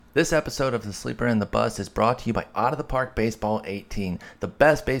This episode of The Sleeper and the Bust is brought to you by Out of the Park Baseball 18, the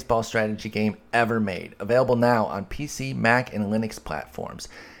best baseball strategy game ever made. Available now on PC, Mac, and Linux platforms.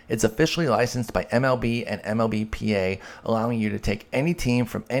 It's officially licensed by MLB and MLBPA, allowing you to take any team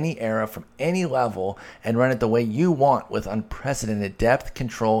from any era, from any level, and run it the way you want with unprecedented depth,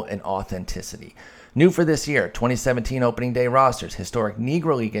 control, and authenticity. New for this year, 2017 opening day rosters, historic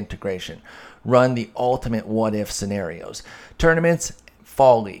Negro League integration, run the ultimate what-if scenarios, tournaments,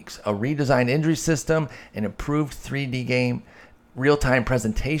 fall leagues, a redesigned injury system, an improved 3D game, real-time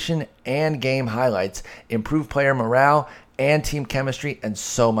presentation and game highlights, improved player morale and team chemistry, and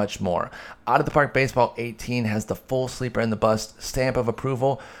so much more. Out of the Park Baseball 18 has the full Sleeper and the Bust stamp of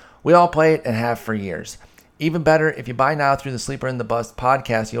approval. We all play it and have for years. Even better, if you buy now through the Sleeper and the Bust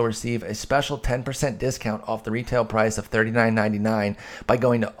podcast, you'll receive a special 10% discount off the retail price of $39.99 by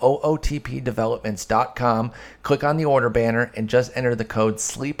going to ootpdevelopments.com, click on the order banner, and just enter the code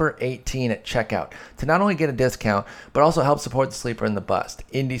SLEEPER18 at checkout to not only get a discount, but also help support the Sleeper and the Bust,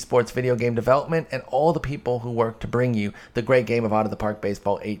 indie sports video game development, and all the people who work to bring you the great game of Out of the Park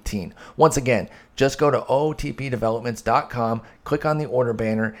Baseball 18. Once again, just go to ootpdevelopments.com, click on the order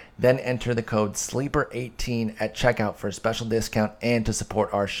banner, then enter the code SLEEPER18 at checkout for a special discount and to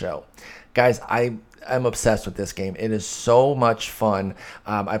support our show. Guys, I'm obsessed with this game. It is so much fun.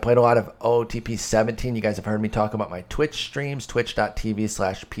 I played a lot of OOTP 17. You guys have heard me talk about my Twitch streams,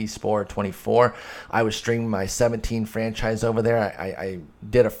 twitch.tv/pspore24. I was streaming my 17 franchise over there. I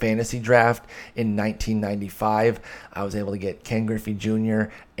did a fantasy draft in 1995. I was able to get Ken Griffey Jr.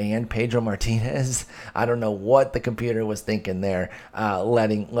 and Pedro Martinez. I don't know what the computer was thinking there,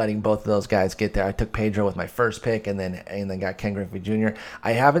 letting both of those guys get there. I took Pedro with my first pick and then got Ken Griffey Jr.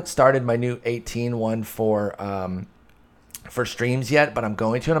 I haven't started my new 18 one for streams yet, but I'm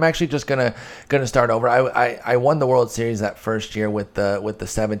going to, and I'm actually just gonna start over. I won the World Series that first year with the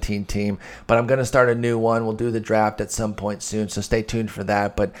 17 team, but I'm gonna start a new one. We'll do the draft at some point soon, so stay tuned for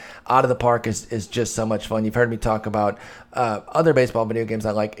that. But Out of the Park is just so much fun. You've heard me talk about other baseball video games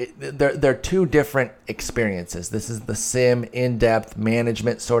I like. They're two different experiences. This is the sim, in-depth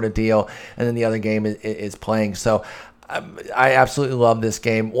management sort of deal, and then the other game is playing. So I absolutely love this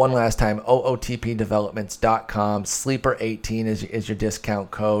game. One last time, ootpdevelopments.com. Sleeper18 is your discount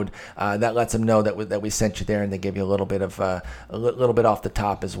code. That lets them know that we sent you there, and they give you a little bit of a little bit off the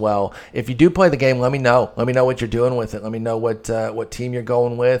top as well. If you do play the game, let me know. Let me know what you're doing with it. Let me know what team you're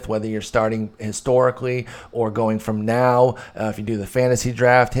going with, whether you're starting historically or going from now. If you do the fantasy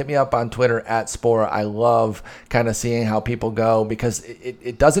draft, hit me up on Twitter @Spora. I love kind of seeing how people go, because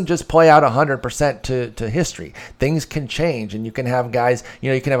it doesn't just play out 100% to history. Things can change, and you can have guys,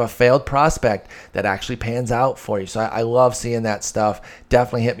 you can have a failed prospect that actually pans out for you. So I love seeing that stuff.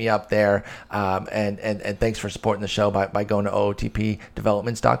 Definitely hit me up there. And thanks for supporting the show by going to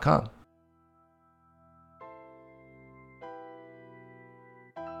ootpdevelopments.com.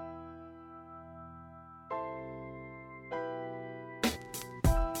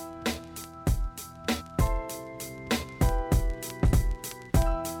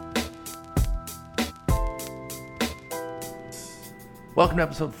 Welcome to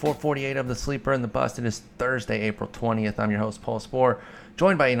episode 448 of The Sleeper and the Bust. It is Thursday, April 20th. I'm your host, Paul Sporer,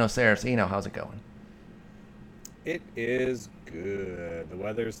 joined by Eno Saris. Eno, how's it going? It is good. The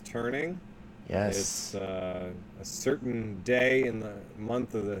weather's turning. Yes. It's a certain day in the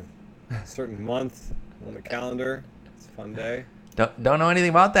month of the certain month on the calendar. It's a fun day. Don't know anything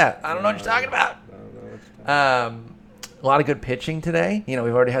about that. I don't know what you're talking about. I don't know what you're talking about. A lot of good pitching today. We've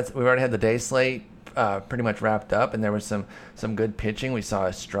already had the day slate pretty much wrapped up, and there was some good pitching. We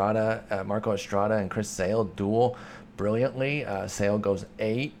saw Marco Estrada and Chris Sale duel brilliantly. Sale goes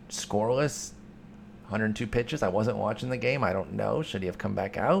 8 scoreless, 102 pitches. I wasn't watching the game. I don't know. Should he have come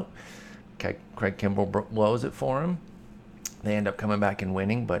back out? Craig Kimbrell blows it for him. They end up coming back and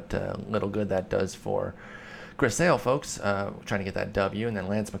winning, but little good that does for Chris Sale, folks. Trying to get that W, and then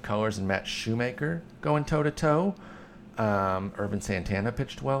Lance McCullers and Matt Shoemaker going toe-to-toe. Urban Santana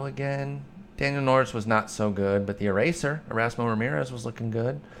pitched well again. Daniel Norris was not so good, but the eraser, Erasmo Ramirez, was looking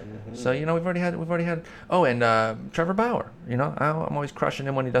good. Mm-hmm. So we've already had. Oh, and Trevor Bauer. I'm always crushing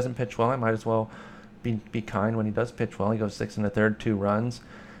him when he doesn't pitch well. I might as well be kind when he does pitch well. He goes 6 1/3, 2 runs.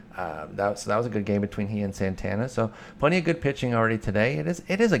 That was a good game between he and Santana. So plenty of good pitching already today. It is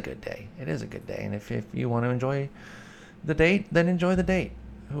a good day. It is a good day. And if you want to enjoy the date, then enjoy the date.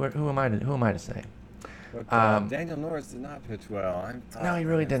 Who am I to say? But Daniel Norris did not pitch well. No, he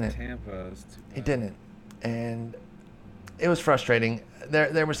really didn't. He didn't, and it was frustrating.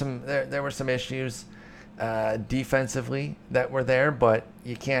 There were some issues defensively that were there, but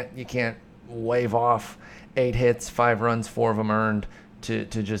you can't wave off 8 hits, 5 runs, 4 of them earned to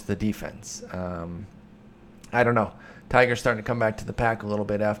just the defense. I don't know. Tigers starting to come back to the pack a little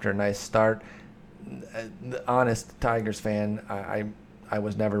bit after a nice start. The honest Tigers fan, I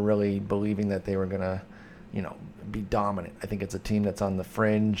was never really believing that they were gonna, be dominant. I think it's a team that's on the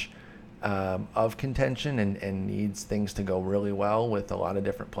fringe of contention and needs things to go really well with a lot of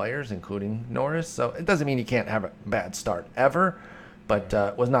different players, including Norris. So it doesn't mean you can't have a bad start ever, but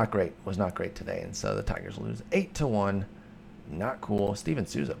was not great. Was not great today, and so the Tigers lose 8-1. Not cool. Steven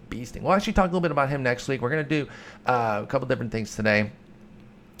Souza beasting. We'll actually talk a little bit about him next week. We're going to do a couple different things today.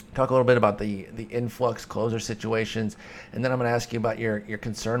 Talk a little bit about the influx closer situations, and then I'm going to ask you about your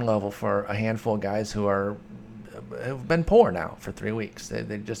concern level for a handful of guys who've been poor now for 3 weeks.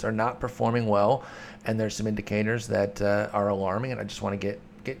 They just are not performing well, and there's some indicators that are alarming, and I just want to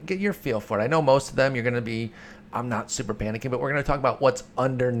get your feel for it. I know most of them you're going to be, I'm not super panicking, but we're going to talk about what's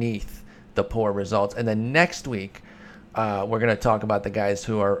underneath the poor results, and then next week, we're going to talk about the guys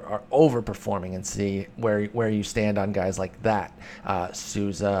who are overperforming and see where you stand on guys like that.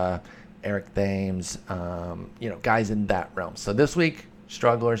 Souza, Eric Thames, guys in that realm. So this week,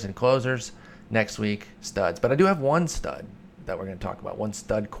 strugglers and closers. Next week, studs. But I do have one stud that we're going to talk about, one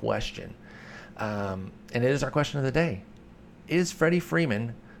stud question. And it is our question of the day. Is Freddie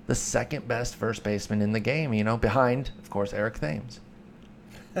Freeman the second best first baseman in the game? Behind, of course, Eric Thames.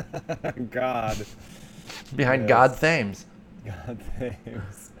 God. Behind God Thames. God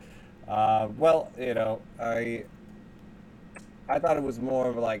Thames. Well, I thought it was more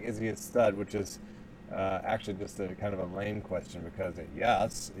of like, is he a stud, which is actually just a kind of a lame question because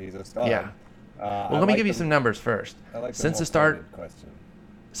yes, he's a stud. Yeah. Well, let me give you some numbers first. I like since the start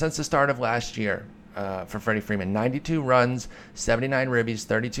of last year for Freddie Freeman, 92 runs, 79 ribbies,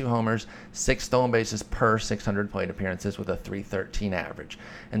 32 homers, 6 stolen bases per 600 plate appearances with a .313 average.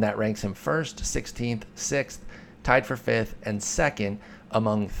 And that ranks him first, 16th, 6th, tied for 5th, and 2nd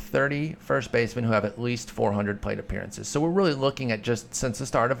among 30 first basemen who have at least 400 plate appearances. So we're really looking at just since the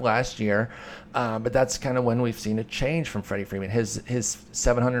start of last year, but that's kind of when we've seen a change from Freddie Freeman. His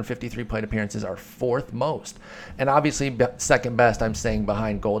 753 plate appearances are 4th most, and obviously second best, I'm saying,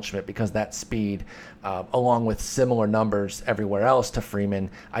 behind Goldschmidt, because that speed, along with similar numbers everywhere else to Freeman,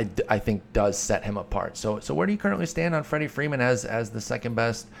 I think does set him apart. So where do you currently stand on Freddie Freeman as the second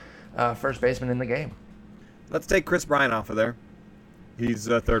best first baseman in the game? Let's take Chris Bryant off of there. He's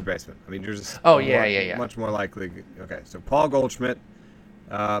a third baseman. I mean, you're just much more likely. Okay, so Paul Goldschmidt,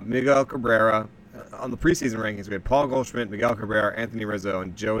 Miguel Cabrera. On the preseason rankings, we had Paul Goldschmidt, Miguel Cabrera, Anthony Rizzo,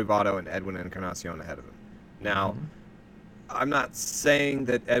 and Joey Votto and Edwin Encarnacion ahead of him. Now, I'm not saying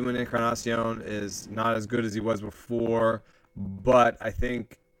that Edwin Encarnacion is not as good as he was before, but I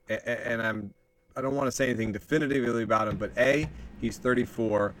think, and I don't want to say anything definitively about him, but A, he's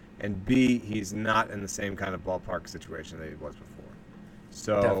 34, and B, he's not in the same kind of ballpark situation that he was before.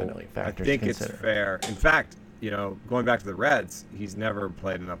 So definitely I think it's fair. In fact, going back to the Reds, he's never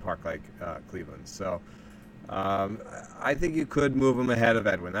played in a park like Cleveland. So I think you could move him ahead of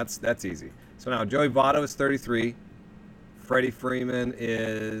Edwin. That's easy. So now Joey Votto is 33. Freddie Freeman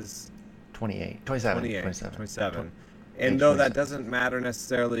is 27. And though that doesn't matter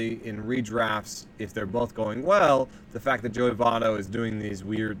necessarily in redrafts if they're both going well, the fact that Joey Votto is doing this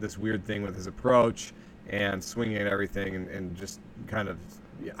weird thing with his approach and swinging at everything and just kind of,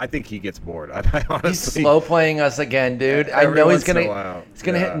 I think he gets bored. I honestly, he's slow playing us again, dude. I know he's gonna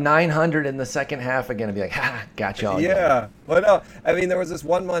hit 900 in the second half again and be like, "Ha, got y'all." Yeah, but no, I mean, there was this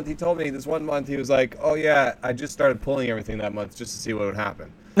one month he told me. This one month he was like, "Oh yeah, I just started pulling everything that month just to see what would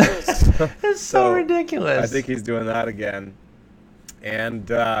happen." It's so ridiculous. I think he's doing that again, and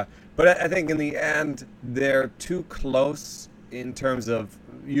but I think in the end they're too close in terms of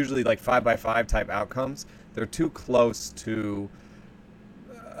usually like 5x5 type outcomes. They're too close to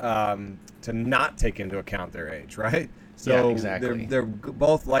not take into account their age, right? So yeah, exactly. They're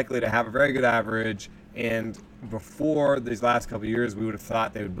both likely to have a very good average, and before these last couple of years, we would have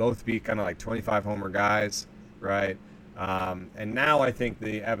thought they would both be kind of like 25 homer guys, right? And now I think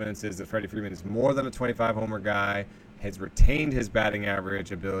the evidence is that Freddie Freeman is more than a 25 homer guy, has retained his batting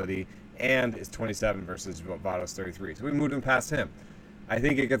average ability, and is 27 versus Votto's 33. So we moved him past him. I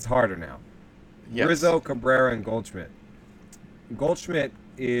think it gets harder now. Yes. Rizzo, Cabrera, and Goldschmidt. Goldschmidt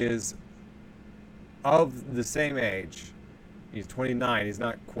is of the same age. He's 29. He's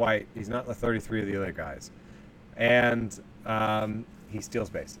not the 33 of the other guys. And he steals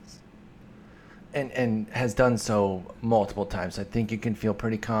bases. And has done so multiple times. I think you can feel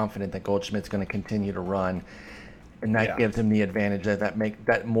pretty confident that Goldschmidt's going to continue to run. And that gives him the advantage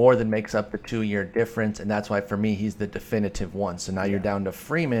that more than makes up the 2-year difference. And that's why, for me, he's the definitive one. So now you're down to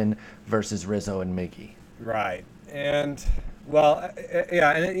Freeman versus Rizzo and Miggy. Right. And Well,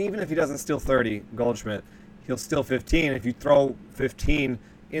 yeah, and even if he doesn't steal 30, Goldschmidt, he'll steal 15. If you throw 15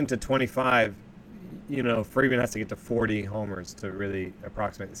 into 25, Freeman has to get to 40 homers to really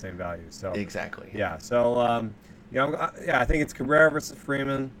approximate the same value. So Exactly. yeah. So I think it's Cabrera versus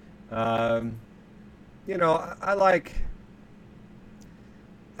Freeman. I like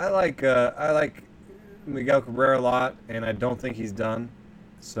Miguel Cabrera a lot, and I don't think he's done.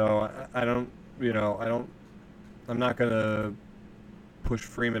 So I'm not gonna push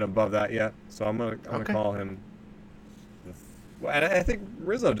Freeman above that yet. So I'm gonna call him. And I think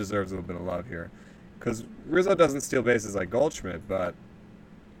Rizzo deserves a little bit of love here, because Rizzo doesn't steal bases like Goldschmidt, but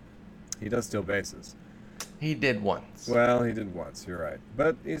he does steal bases. He did once. Well, he did once. You're right,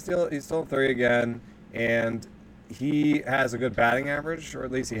 but he's stole 3 again, and he has a good batting average, or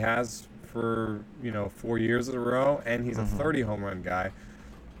at least he has for 4 years in a row, and he's a 30 home run guy.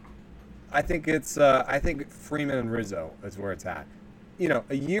 I think I think Freeman and Rizzo is where it's at.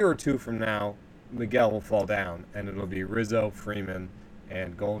 A year or two from now, Miguel will fall down, and it'll be Rizzo, Freeman,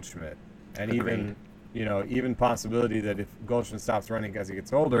 and Goldschmidt, and Agreed. even possibility that if Goldschmidt stops running as he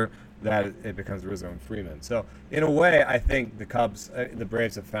gets older, that it becomes Rizzo and Freeman. So in a way, I think the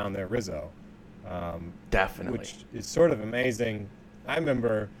Braves have found their Rizzo, Definitely. which is sort of amazing. I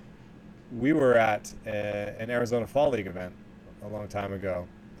remember we were at an Arizona Fall League event a long time ago,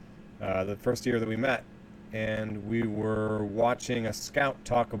 the first year that we met, and we were watching a scout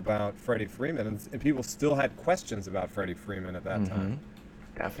talk about Freddie Freeman, and people still had questions about Freddie Freeman at that time.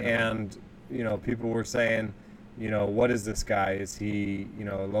 Definitely. And people were saying, what is this guy? Is he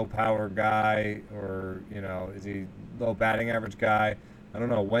a low power guy, or is he low batting average guy? I don't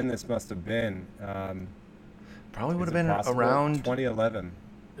know when this must have been. Probably would Is have it been possible? around 2011.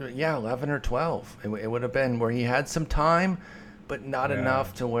 Yeah, 11 or 12. It would have been where he had some time, but not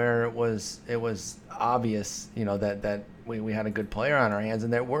enough to where it was obvious, that we had a good player on our hands,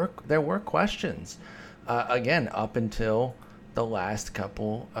 and there were questions, again, up until the last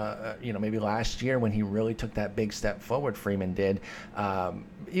couple, maybe last year when he really took that big step forward. Freeman did,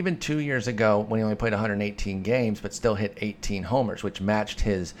 even 2 years ago when he only played 118 games, but still hit 18 homers, which matched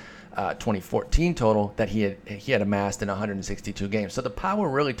his 2014 total that he had amassed in 162 games. So the power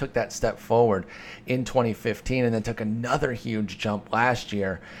really took that step forward in 2015, and then took another huge jump last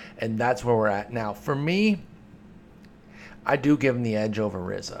year, and that's where we're at now. For me, I do give him the edge over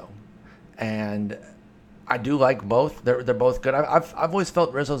Rizzo, and I do like both. They're both good. I've always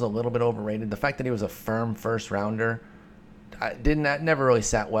felt Rizzo's a little bit overrated. The fact that he was a firm first rounder, that never really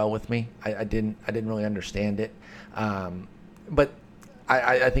sat well with me. I didn't really understand it, but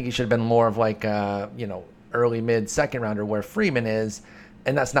I think he should have been more of like early mid second rounder where Freeman is,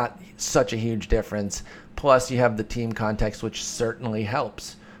 and that's not such a huge difference. Plus you have the team context, which certainly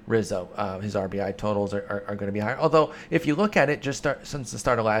helps Rizzo. His RBI totals are going to be higher. Although if you look at it, since the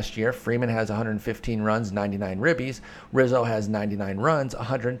start of last year, Freeman has 115 runs, 99 ribbies. Rizzo has 99 runs,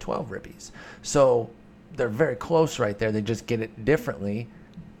 112 ribbies. So they're very close right there. They just get it differently.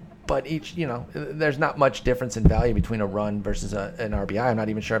 But there's not much difference in value between a run versus an RBI. I'm not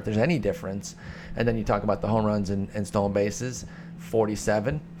even sure if there's any difference. And then you talk about the home runs and stolen bases,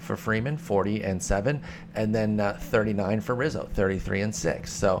 47 for Freeman, 40 and 7, and then 39 for Rizzo, 33 and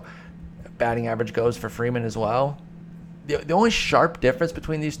 6. So batting average goes for Freeman as well. The only sharp difference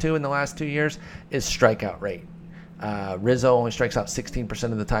between these two in the last 2 years is strikeout rate. Rizzo only strikes out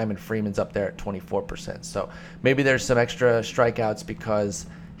 16% of the time, and Freeman's up there at 24%. So maybe there's some extra strikeouts because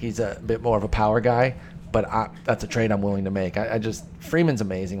he's a bit more of a power guy, but that's a trade I'm willing to make. Freeman's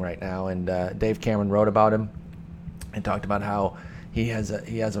amazing right now, and Dave Cameron wrote about him and talked about how he has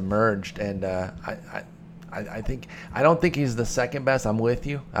emerged, and I don't think he's the second best. I'm with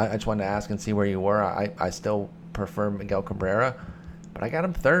you. I just wanted to ask and see where you were. I still prefer Miguel Cabrera, but I got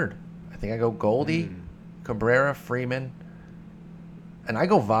him third. I think I go Goldie, Cabrera, Freeman, and I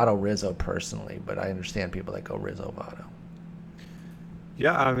go Votto, Rizzo personally, but I understand people that go Rizzo, Votto.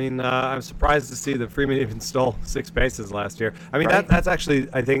 Yeah, I mean, I'm surprised to see that Freeman even stole 6 bases last year. I mean, Right. that's actually,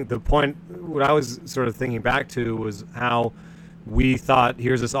 I think, the point. What I was sort of thinking back to was how we thought,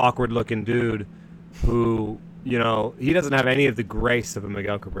 here's this awkward-looking dude who, he doesn't have any of the grace of a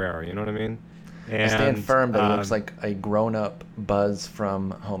Miguel Cabrera. You know what I mean? And, I stand firm that he looks like a grown-up Buzz from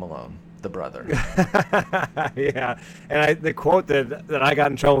Home Alone, the brother. Yeah, and the quote that I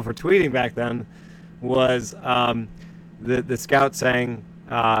got in trouble for tweeting back then was the scout saying,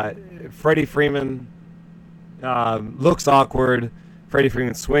 Freddie Freeman looks awkward, Freddie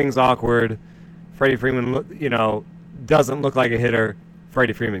Freeman swings awkward, Freddie Freeman doesn't look like a hitter,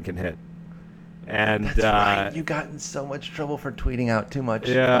 Freddie Freeman can hit. And That's right. You got in so much trouble for tweeting out too much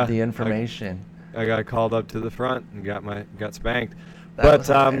of the information. I got called up to the front and got spanked. That was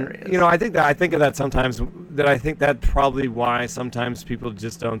But hilarious. you know, I think of that sometimes. That I think that probably why sometimes people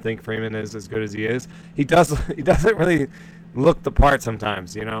just don't think Freeman is as good as he is. He doesn't really look the part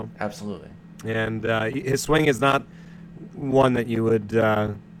sometimes, you know. Absolutely. And his swing is not one that you would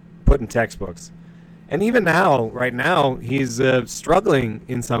put in textbooks. And even now, right now, he's struggling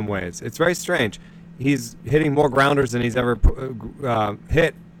in some ways. It's very strange. He's hitting more grounders than he's ever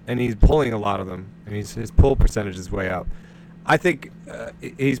hit, and he's pulling a lot of them. And his pull percentage is way up. I think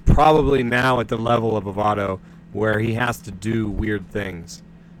he's probably now at the level of Votto where he has to do weird things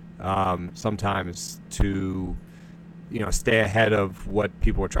sometimes to, stay ahead of what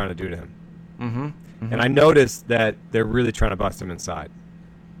people are trying to do to him. Mm-hmm. Mm-hmm. And I noticed that they're really trying to bust him inside.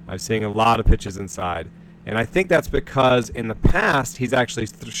 I'm seeing a lot of pitches inside. And I think that's because in the past, he's actually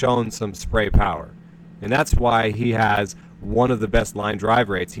shown some spray power. And that's why he has one of the best line drive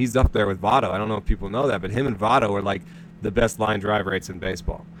rates. He's up there with Votto. I don't know if people know that, but him and Votto are like the best line drive rates in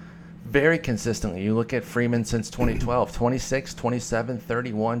baseball. Very consistently. You look at Freeman since 2012, 26, 27,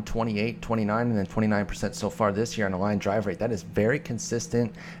 31, 28, 29, and then 29% so far this year on a line drive rate. That is very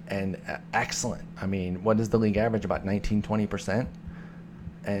consistent and excellent. I mean, what is the league average? About 19, 20%?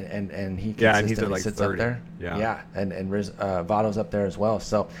 And he consistently and he's at like sits 30. up there. Yeah. And Votto's up there as well.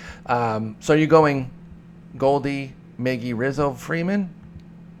 So, so are you going Goldie, Miggy, Rizzo, Freeman?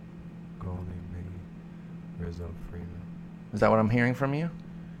 Goldie, Miggy, Rizzo, Freeman. Is that what I'm hearing from you?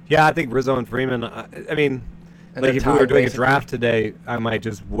 Yeah, I think Rizzo and Freeman. I mean, And like they're if we were tied, doing basically. a draft today, I might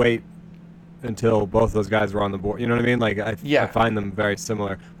just wait until both those guys were on the board. You know what I mean? Like I find them very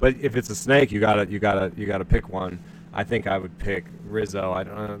similar. But if it's a snake, you gotta pick one. I think I would pick Rizzo. I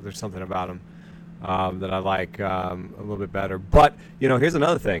don't know. There's something about him that I like a little bit better. But here's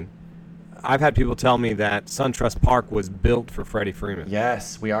another thing. I've had people tell me that SunTrust Park was built for Freddie Freeman.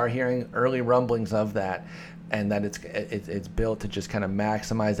 Yes, we are hearing early rumblings of that, and that it's built to just kind of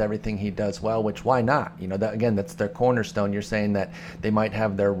maximize everything he does well. Which why not? That's their cornerstone. You're saying that they might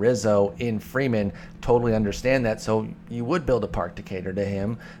have their Rizzo in Freeman. Totally understand that. So you would build a park to cater to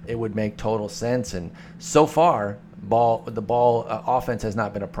him. It would make total sense. And so far, the ball offense has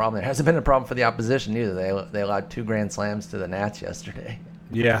not been a problem. There hasn't been a problem for the opposition either. They allowed 2 grand slams to the Nats yesterday.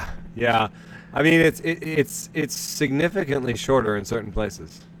 Yeah. I mean, it's significantly shorter in certain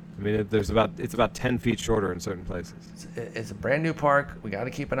places. I mean, it's about 10 feet shorter in certain places. It's a brand new park. We got to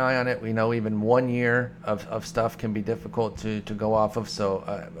keep an eye on it. We know even 1 year of stuff can be difficult to go off of.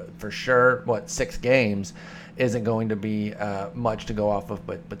 So for sure, 6 games isn't going to be much to go off of.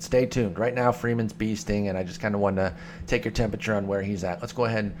 But stay tuned. Right now, Freeman's beasting, and I just kind of want to take your temperature on where he's at. Let's go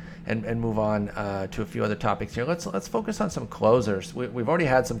ahead and move on to a few other topics here. Let's focus on some closers. We've already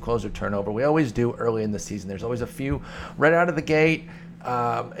had some closer turnover. We always do early in the season. There's always a few right out of the gate.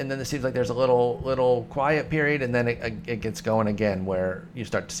 And then it seems like there's a little quiet period, and then it gets going again where you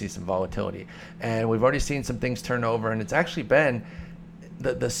start to see some volatility. And we've already seen some things turn over, and it's actually been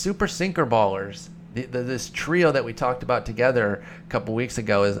the super sinker ballers. This trio that we talked about together a couple weeks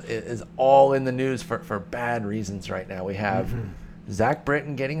ago is all in the news for bad reasons right now. We have Zach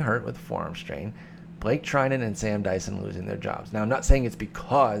Britton getting hurt with a forearm strain, Blake Trinan and Sam Dyson losing their jobs. Now, I'm not saying it's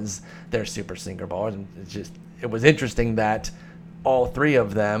because they're super sinker ballers. It was interesting that all 3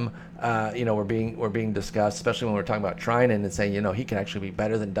 of them, were being discussed, especially when we're talking about Trinan and saying, he can actually be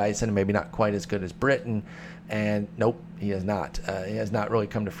better than Dyson and maybe not quite as good as Britton. And nope, he has not. He has not really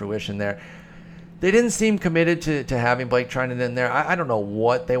come to fruition there. They didn't seem committed to having Blake Trinan in there. I don't know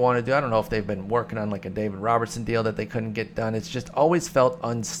what they want to do. I don't know if they've been working on like a David Robertson deal that they couldn't get done. It's just always felt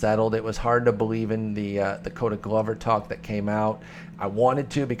unsettled. It was hard to believe in the Dakota Glover talk that came out. I wanted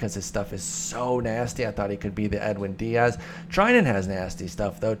to because his stuff is so nasty. I thought he could be the Edwin Diaz. Trinan has nasty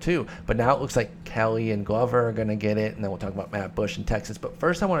stuff though too. But now it looks like Kelly and Glover are going to get it, and then we'll talk about Matt Bush in Texas. But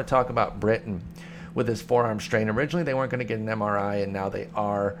first I want to talk about Britton with his forearm strain. Originally they weren't going to get an MRI, and now they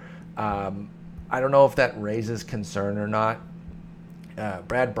are. I don't know if that raises concern or not.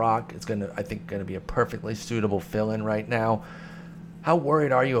 Brad Brock is going to be a perfectly suitable fill-in right now. How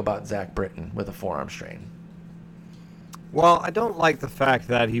worried are you about Zach Britton with a forearm strain? Well, I don't like the fact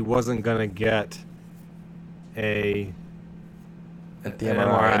that he wasn't going to get the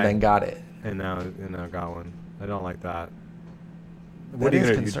MRI and then got it. And now got one. I don't like that. What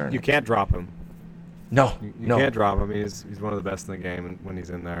is concerning? You can't drop him. No, you can't drop him. He's one of the best in the game when he's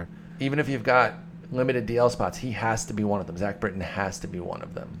in there. Even if you've got limited DL spots, he has to be one of them. Zach Britton has to be one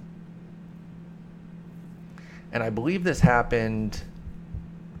of them. And I believe this happened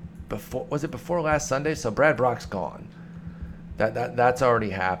before last Sunday? So Brad Brock's gone. That's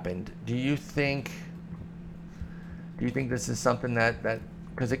already happened. Do you think this is something that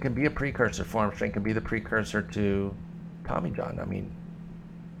because it can be a precursor. Form strength can be the precursor to Tommy John. I mean,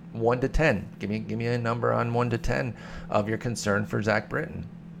 1 to 10. Give me a number on 1 to 10 of your concern for Zach Britton.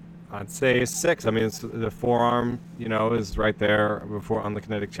 I'd say 6. I mean, it's the forearm, is right there before on the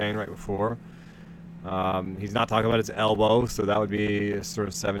kinetic chain right before. He's not talking about his elbow, so that would be sort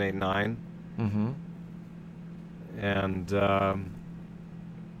of 7, 8, 9. Mm-hmm. And,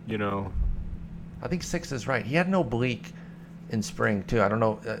 I think 6 is right. He had an oblique in spring, too. I don't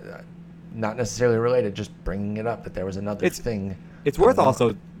know, not necessarily related, just bringing it up that there was another thing. It's worth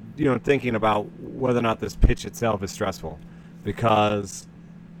also, thinking about whether or not this pitch itself is stressful, because,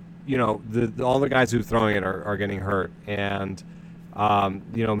 all the guys who are throwing it are getting hurt. And,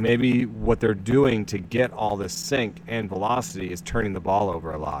 maybe what they're doing to get all this sink and velocity is turning the ball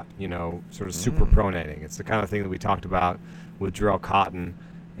over a lot, sort of super pronating. It's the kind of thing that we talked about with Jarrell Cotton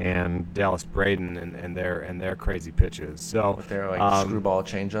and Dallas Braden and their crazy pitches. So with their screwball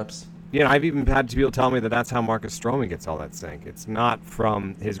changeups. I've even had people tell me that that's how Marcus Stroman gets all that sink. It's not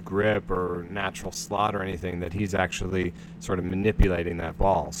from his grip or natural slot or anything, that he's actually sort of manipulating that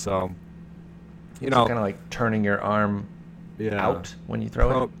ball. So, kind of like turning your arm out when you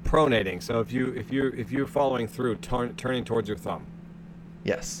throw it. Pronating. So if you're following through, turning towards your thumb.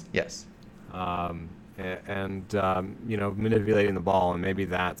 Yes. Manipulating the ball, and maybe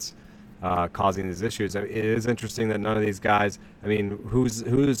that's causing these issues. It is interesting that none of these guys. I mean, who's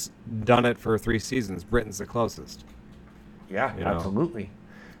done it for 3 seasons? Britton's the closest. Yeah, absolutely.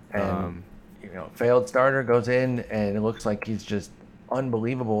 And failed starter goes in, and it looks like he's just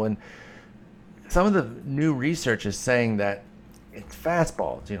unbelievable. And some of the new research is saying that it's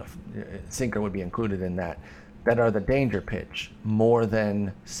fastballs, sinker would be included in that are the danger pitch more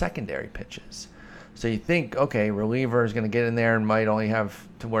than secondary pitches. So you think, okay, reliever is going to get in there and might only have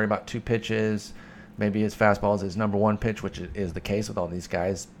to worry about 2 pitches. Maybe his fastball is his number 1 pitch, which is the case with all these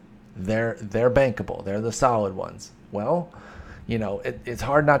guys. They're bankable. They're the solid ones. Well, it's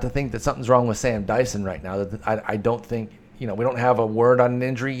hard not to think that something's wrong with Sam Dyson right now. I don't think, we don't have a word on an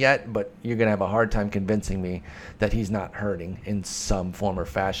injury yet, but you're going to have a hard time convincing me that he's not hurting in some form or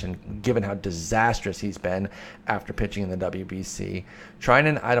fashion, given how disastrous he's been after pitching in the WBC.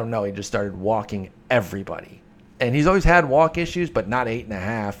 Treinen, I don't know. He just started walking everybody. And he's always had walk issues, but not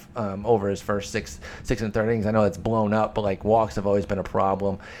 8.5 over his first six and third innings. I know it's blown up, but walks have always been a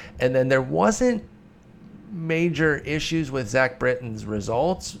problem. And then there wasn't major issues with Zach Britton's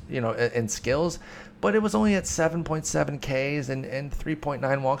results, and skills, but it was only at 7.7 Ks and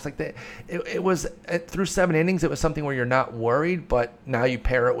 3.9 walks. It was through 7 innings. It was something where you're not worried, but now you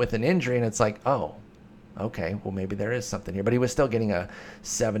pair it with an injury, and it's like, oh, okay, well maybe there is something here. But he was still getting a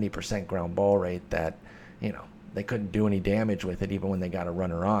 70% ground ball rate that, they couldn't do any damage with it even when they got a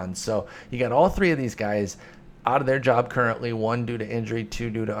runner on. So you got all 3 of these guys out of their job currently, 1 due to injury,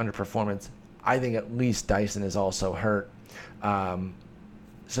 2 due to underperformance. I think at least Dyson is also hurt.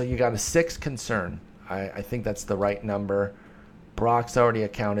 So you got a 6 concern. I think that's the right number. Brock's already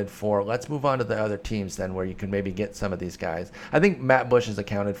accounted for. Let's move on to the other teams then, where you can maybe get some of these guys. I think Matt Bush is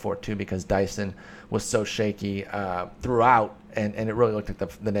accounted for too, because Dyson was so shaky throughout, and it really looked like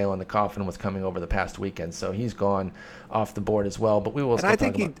the nail in the coffin was coming over the past weekend. So he's gone off the board as well. But we will. And I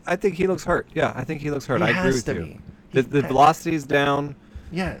think he looks hurt. Yeah, I think he looks hurt. I agree with you. The velocity's down.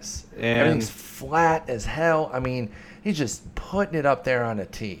 Yes, and everything's flat as hell. I mean, he's just putting it up there on a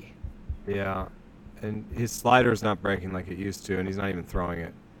tee. Yeah. And his slider's not breaking like it used to, and he's not even throwing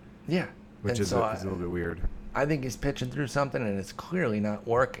it. Yeah. Which is a little bit weird. I think he's pitching through something, and it's clearly not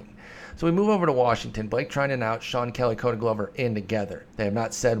working. So we move over to Washington. Blake Treinen out, Sean Kelly, Cody Glover in together. They have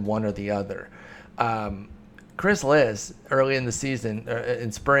not said one or the other. Chris Liss, early in the season,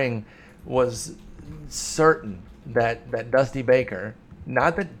 in spring, was certain that Dusty Baker,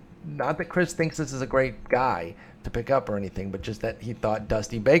 not that Chris thinks this is a great guy to pick up or anything, but just that he thought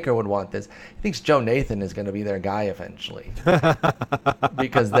Dusty Baker would want this. He thinks Joe Nathan is going to be their guy eventually,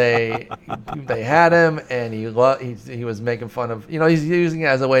 because they had him, and he was making fun of, he's using it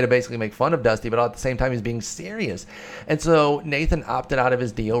as a way to basically make fun of Dusty, but at the same time he's being serious. And so Nathan opted out of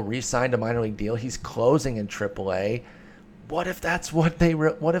his deal, re-signed a minor league deal. He's closing in AAA. What if that's what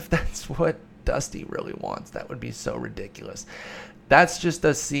Dusty really wants? That would be so ridiculous. That's just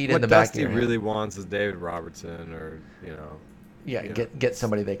a seed in the back of your head. What Dusty really wants is David Robertson, or get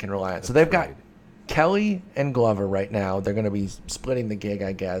somebody they can rely on. So they've got Kelly and Glover right now. They're going to be splitting the gig,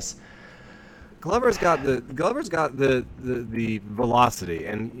 I guess. Glover's got the velocity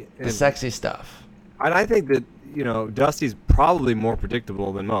and the sexy stuff. And I think that Dusty's probably more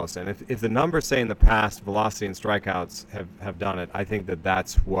predictable than most. And if the numbers say in the past velocity and strikeouts have done it, I think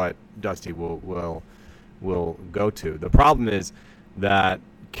that's what Dusty will go to. The problem is that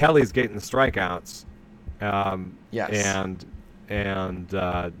Kelly's getting the strikeouts. Yes. And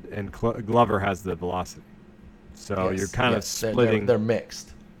Glover has the velocity. So Yes, you're kind of yes, splitting. They're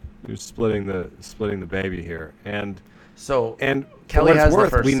mixed. You're splitting the baby here. And So for Kelly what it's has the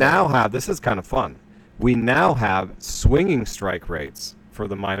worth, first we save. now have. This is kind of fun. We now have swinging strike rates for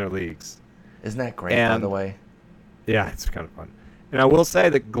the minor leagues. Isn't that great, by And- the way? Yeah, it's kind of fun. And I will say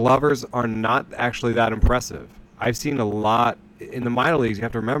that Glovers are not actually that impressive. I've seen a lot in the minor leagues. You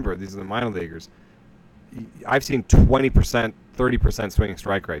have to remember, these are the minor leaguers. I've seen 20%, 30% swinging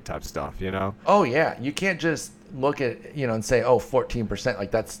strike rate type stuff, you know? Oh yeah, you can't just look at and say 14%,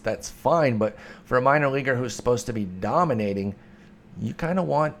 like that's fine, but for a minor leaguer who's supposed to be dominating, you kind of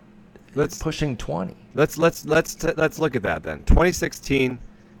want pushing 20. Let's look at that then. 2016,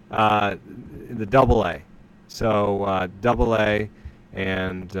 the Double A. So Double A,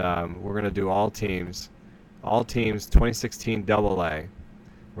 and we're gonna do all teams. 2016 Double A.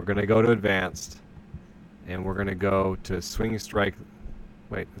 We're gonna go to Advanced, and we're gonna go to swinging strike.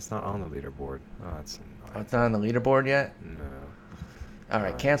 Wait, it's not on the leaderboard. Oh, it's It's not on the leaderboard yet. no. All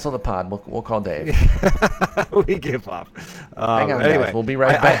right, cancel the pod. We'll call Dave. We give up. Hang on, anyway, guys. We'll be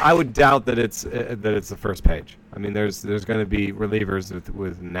right back. I would doubt that it's the first page. I mean, there's going to be relievers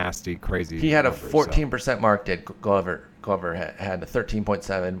with nasty, crazy. He had a numbers, 14% mark. Did Glover? Glover had a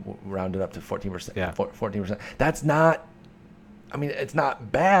 13.7, rounded up to 14%. Yeah. 14%. That's not. I mean, it's not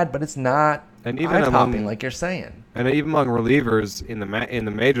bad, but it's not And even eye-popping among- like you're saying. And even among relievers in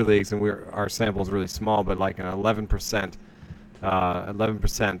the major leagues, and our sample is really small, but like an 11%,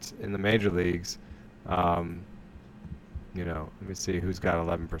 11% in the major leagues. Let me see who's got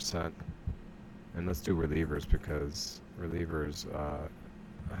 11%, and let's do relievers because relievers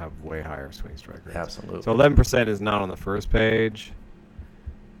have way higher swing strike rates. Absolutely. So 11% is not on the first page.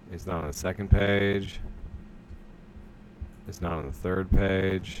 It's not on the second page. It's not on the third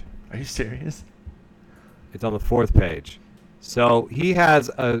page. Are you serious? It's on the fourth page. So he has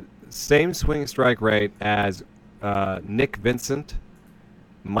a same swing strike rate as Nick Vincent,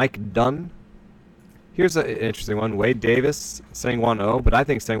 Mike Dunn. Here's an interesting one. Wade Davis, Sang-Won-Oh, but I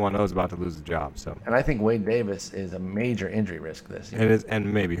think Sang-Won-Oh is about to lose the job. So And I think Wade Davis is a major injury risk this year.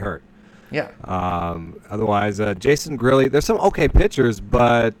 and maybe hurt. Yeah. Otherwise, Jason Grilli. There's some okay pitchers,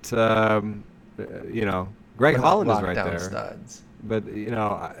 but Greg Holland is right Lockdown there. studs. But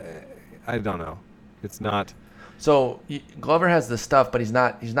I don't know. It's not. So Glover has the stuff, but he's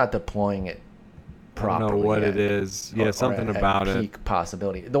not deploying it properly. I don't know what yet. it is. Yeah, Or something at about it. peak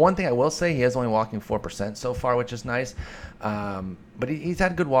possibility. The one thing I will say, he is only walking 4% so far, which is nice. But he's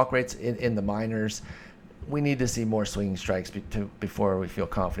had good walk rates in the minors. We need to see more swinging strikes before we feel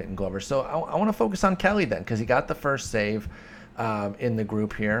confident in Glover. So I want to focus on Kelly then, because he got the first save in the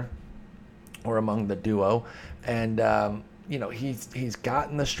group here, or among the duo, and he's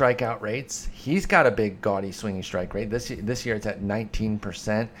gotten the strikeout rates. He's got a big gaudy swinging strike rate. This year it's at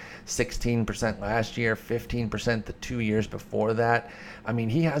 19%, 16% last year, 15% the 2 years before that. I mean,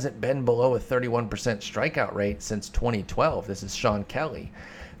 he hasn't been below a 31% strikeout rate since 2012. This is Sean Kelly.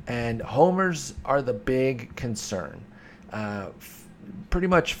 And homers are the big concern. Pretty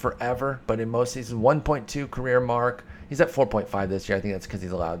much forever, but in most seasons, 1.2 career mark. He's at 4.5 this year. I think that's because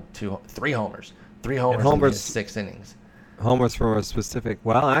he's allowed 3 homers. 3 homers in 6 innings. Homers from a specific.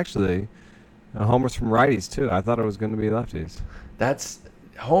 Well, actually, homers from righties too. I thought it was going to be lefties.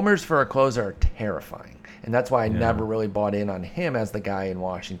 Homers for a closer are terrifying, and that's why I never really bought in on him as the guy in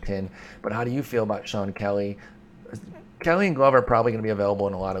Washington. But how do you feel about Sean Kelly? Kelly and Glover are probably going to be available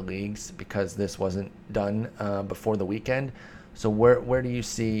in a lot of leagues because this wasn't done before the weekend. So where do you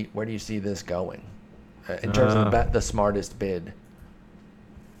see this going in terms of the smartest bid?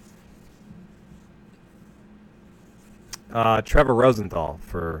 Trevor Rosenthal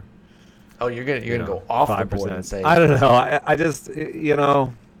for. Oh, you're gonna go off 5%. The board and say. I don't know. I just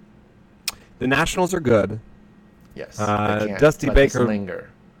the Nationals are good. Yes. Dusty Baker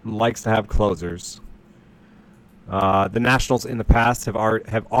likes to have closers. The Nationals in the past have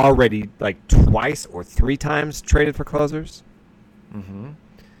already like twice or 3 times traded for closers. Mm-hmm.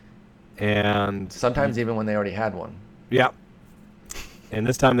 And sometimes even when they already had one. Yeah. And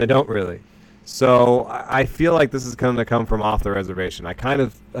this time they don't really. So I feel like this is going to come from off the reservation. I kind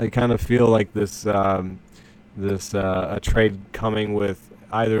of feel like this a trade coming with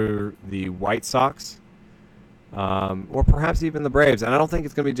either the White Sox or perhaps even the Braves. And I don't think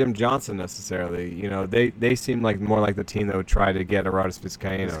it's going to be Jim Johnson necessarily. They seem like more like the team that would try to get Arodys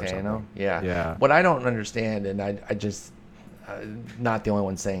Vizcaino or something. Yeah. What I don't understand, and I just not the only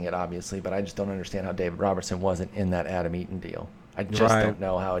one saying it obviously, but I just don't understand how David Robertson wasn't in that Adam Eaton deal. I just don't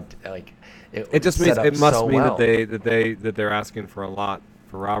know how it just means it must mean well. that they're asking for a lot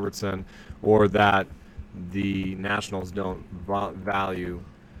for Robertson, or that the Nationals don't value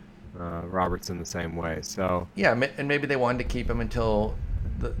Robertson the same way. So yeah, and maybe they wanted to keep him until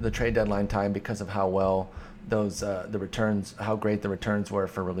the trade deadline time because of how well the returns, how great the returns were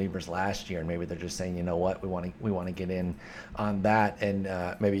for relievers last year, and maybe they're just saying, you know what, we want to get in on that, and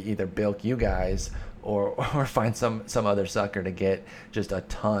maybe either bilk you guys or find some other sucker to get just a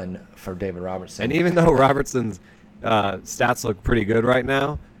ton for David Robertson. And even though Robertson's stats look pretty good right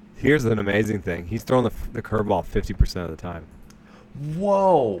now, here's an amazing thing: he's throwing the curveball 50% of the time.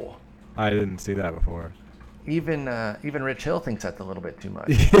 Whoa! I didn't see that before. Even Rich Hill thinks that's a little bit too much.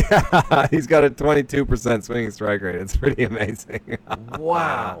 Yeah, he's got a 22% swinging strike rate. It's pretty amazing.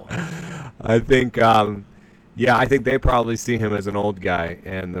 Wow. I think, I think they probably see him as an old guy,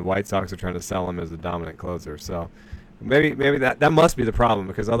 and the White Sox are trying to sell him as a dominant closer. So maybe that must be the problem,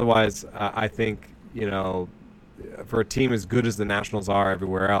 because otherwise, I think, for a team as good as the Nationals are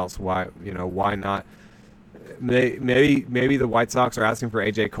everywhere else, why not? Maybe the White Sox are asking for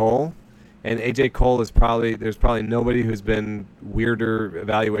A.J. Cole. And A.J. Cole there's probably nobody who's been weirder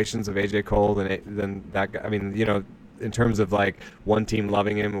evaluations of A.J. Cole than that guy. I mean, in terms of like one team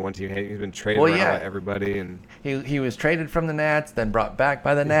loving him and one team hating him. He's been traded around by everybody. And he was traded from the Nats, then brought back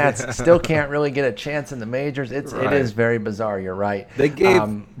by the Nats. Still can't really get a chance in the majors. It is very bizarre. You're right. They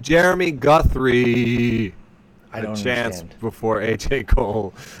gave Jeremy Guthrie a chance understand. Before A.J.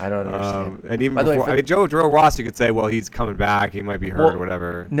 Cole. I don't understand. And even before, Joe Ross, you could say, well, he's coming back. He might be hurt or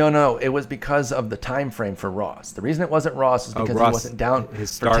whatever. No. It was because of the time frame for Ross. The reason it wasn't Ross is because he wasn't down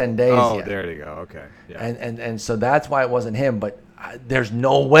for 10 days yet. There you go. Okay. Yeah. And so that's why it wasn't him. But there's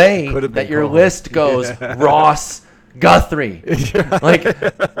no way that your Cole. list goes Ross, Guthrie.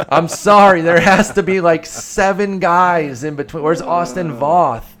 I'm sorry. There has to be like 7 guys in between. Where's Austin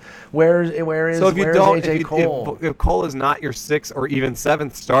Voth? Where is AJ Cole? If Cole is not your 6th or even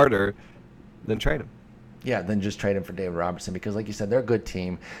 7th starter, then trade him. Yeah, then just trade him for David Robertson, because, like you said, they're a good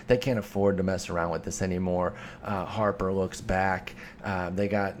team. They can't afford to mess around with this anymore. Harper looks back. They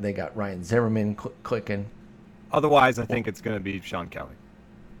got Ryan Zimmerman clicking. Otherwise, I think it's going to be Sean Kelly.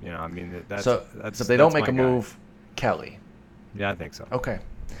 So if they don't make a move, Kelly. Yeah, I think so. Okay.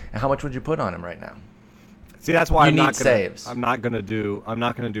 And how much would you put on him right now? See, that's why I'm not going to do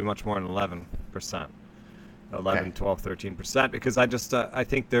much more than 11%. 11, 12, 13%, because I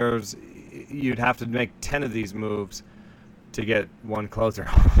think you'd have to make 10 of these moves to get one closer.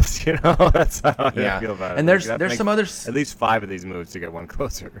 That's how I feel about it. And there's some others. At least 5 of these moves to get one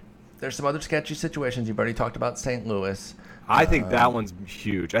closer. There's some other sketchy situations. You've already talked about St. Louis. I think that one's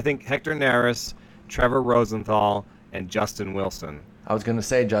huge. I think Hector Neris, Trevor Rosenthal, and Justin Wilson. I was going to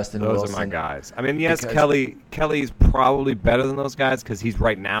say Justin Wilson. Those are my guys. I mean, yes, Kelly's probably better than those guys because he's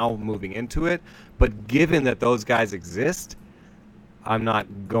right now moving into it. But given that those guys exist, I'm not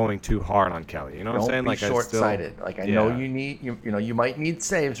going too hard on Kelly. You know what I'm saying? Don't be short-sighted. I know you need you might need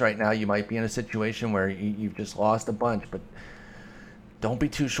saves right now. You might be in a situation where you've just lost a bunch, but don't be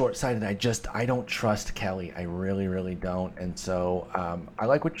too short-sighted. I don't trust Kelly. I really, really don't. And so I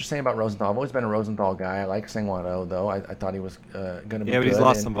like what you're saying about Rosenthal. I've always been a Rosenthal guy. I like Sanguano, though. I thought he was going to be good. Yeah, but he's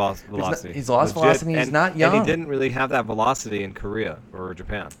lost some velocity. He's lost velocity. He's not young. And he didn't really have that velocity in Korea or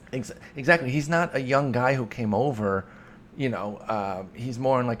Japan. Exactly. He's not a young guy who came over. He's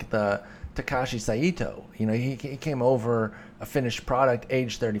more in like the Takashi Saito. He came over a finished product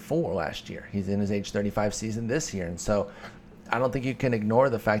age 34 last year. He's in his age 35 season this year. And so I don't think you can ignore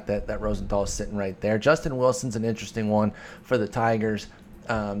the fact that Rosenthal is sitting right there. Justin Wilson's an interesting one for the Tigers.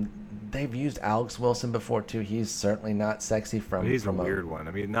 They've used Alex Wilson before, too. He's certainly not sexy from... He's a weird one.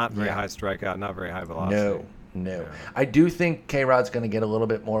 I mean, not very high strikeout, not very high velocity. No. Yeah. I do think K-Rod's going to get a little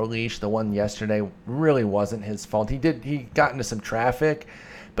bit more leash. The one yesterday really wasn't his fault. He got into some traffic,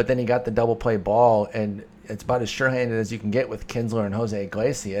 but then he got the double play ball, and it's about as sure-handed as you can get with Kinsler and Jose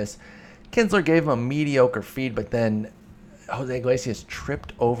Iglesias. Kinsler gave him a mediocre feed, but then Jose Iglesias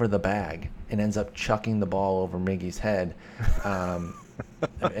tripped over the bag and ends up chucking the ball over Miggy's head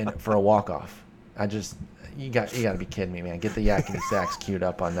and for a walk-off. You got to be kidding me, man. Get the Yakety Sax queued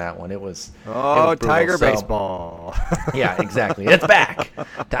up on that one. It was Tiger baseball. Yeah, exactly. It's back.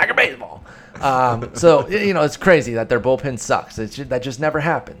 Tiger baseball. It's crazy that their bullpen sucks. That just never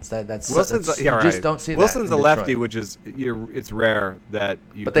happens. Just don't see Wilson's that. Wilson's a lefty, which is it's rare that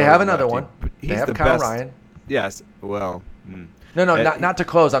you. But they have another one. They have Kyle Ryan. Yes. Well. No, not to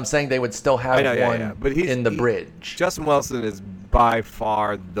close. I'm saying they would still have one But in the bridge. Justin Wilson is by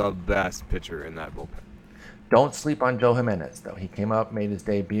far the best pitcher in that bullpen. Don't sleep on Joe Jimenez, though. He came up, made his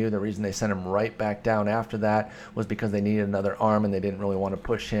debut. The reason they sent him right back down after that was because they needed another arm, and they didn't really want to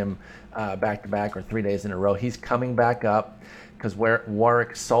push him back-to-back or 3 days in a row. He's coming back up. because where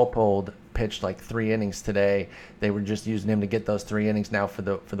Warwick Saupold pitched like 3 innings today, they were just using him to get those 3 innings. Now for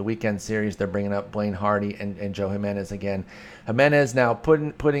the weekend series, they're bringing up Blaine Hardy and Joe Jimenez again. Jimenez now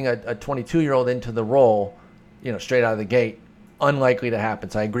putting a 22-year-old into the role, straight out of the gate. Unlikely to happen.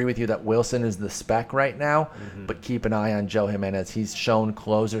 So I agree with you that Wilson is the spec right now, but keep an eye on Joe Jimenez. He's shown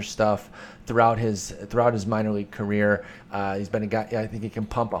closer stuff throughout his minor league career. He's been a guy. I think he can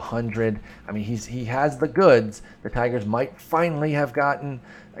pump 100. I mean, he has the goods. The Tigers might finally have gotten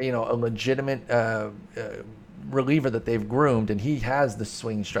a legitimate reliever that they've groomed, and he has the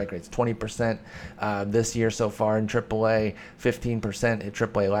swinging strike rates. 20% this year so far in AAA, 15% in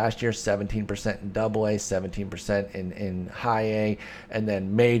AAA last year, 17% in AA, 17% in high A, and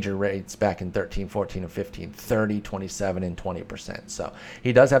then major rates back in 13, 14, and 15, 30, 27, and 20%. So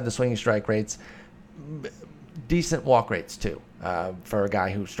he does have the swinging strike rates. Decent walk rates too, for a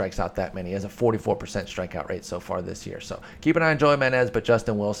guy who strikes out that many. He has a 44% strikeout rate so far this year. So keep an eye on Joey Jimenez, but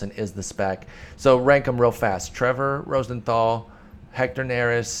Justin Wilson is the spec. So rank them real fast. Trevor Rosenthal, Hector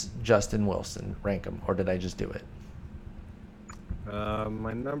Neris, Justin Wilson. Rank them, or did I just do it?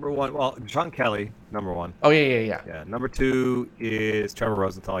 My number one, Sean Kelly, number one. Oh, yeah. Yeah, number 2 is Trevor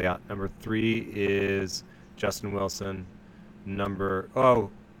Rosenthal, yeah. Number 3 is Justin Wilson. Neris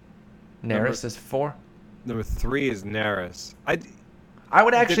is 4? Number 3 is Neris. I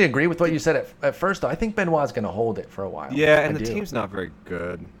would actually agree with what you said at first, though. I think Benoit's going to hold it for a while. Yeah, and the team's not very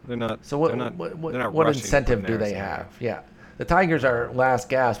good. They're not. So what incentive do they have? Yeah, the Tigers are last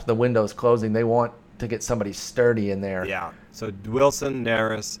gasp. The window's closing. They want to get somebody sturdy in there. Yeah. So Wilson,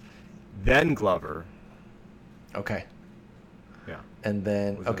 Neris, then Glover. Okay. Yeah. And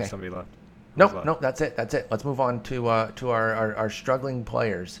then Was there somebody left? Nope. That's it. Let's move on to our struggling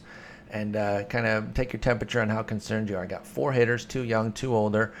players. And kind of take your temperature on how concerned you are. I got 4 hitters, 2 young, 2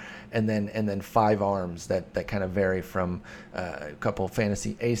 older, and then 5 arms that kind of vary from a couple of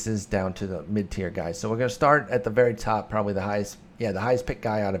fantasy aces down to the mid-tier guys. So we're going to start at the very top, probably the highest pick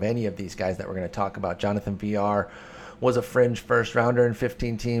guy out of any of these guys that we're going to talk about. Jonathan VR was a fringe first rounder in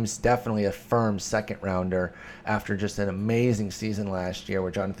 15 teams, definitely a firm second rounder after just an amazing season last year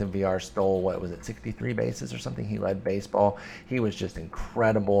where Jonathan VR stole, 63 bases or something? He led baseball. He was just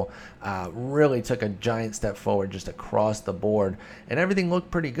incredible. Really took a giant step forward just across the board. And everything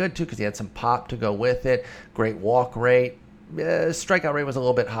looked pretty good too because he had some pop to go with it. Great walk rate. Strikeout rate was a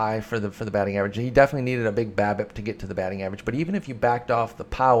little bit high for the batting average. He definitely needed a big BABIP to get to the batting average. But even if you backed off the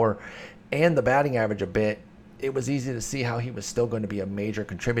power and the batting average a bit, it was easy to see how he was still going to be a major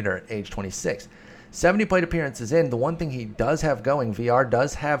contributor at age 26. 70 plate appearances in. The one thing he does have going, VR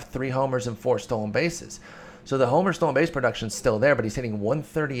does have 3 homers and 4 stolen bases. So the homer stolen base production is still there, but he's hitting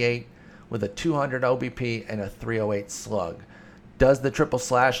 138 with a 200 OBP and a 308 slug. Does the triple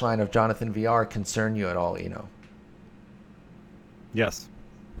slash line of Jonathan VR concern you at all, Eno? Yes,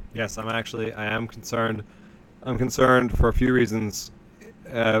 I am concerned. I'm concerned for a few reasons.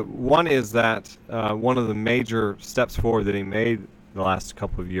 One is that one of the major steps forward that he made the last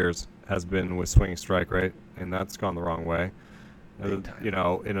couple of years has been with swinging strike rate, and that's gone the wrong way.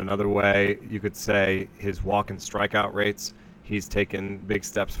 In another way, you could say his walk and strikeout rates, he's taken big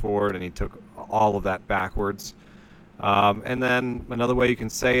steps forward, and he took all of that backwards. And then another way you can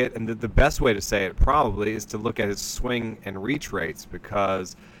say it, and the best way to say it probably, is to look at his swing and reach rates,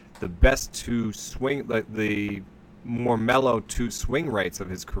 because the best 2 swing, the more mellow 2 swing rates of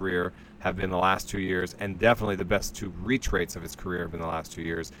his career have been the last 2 years, and definitely the best 2 reach rates of his career have been the last 2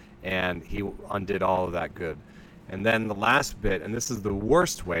 years, and he undid all of that good. And then the last bit, and this is the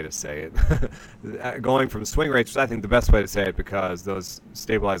worst way to say it, going from swing rates, which I think the best way to say it because those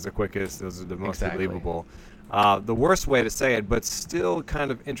stabilize the quickest, those are the most believable. The worst way to say it, but still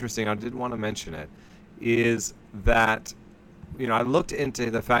kind of interesting, I did want to mention it, is that, I looked into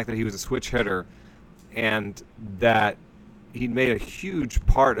the fact that he was a switch hitter, and that he made a huge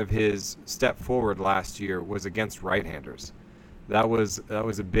part of his step forward last year was against right-handers. That was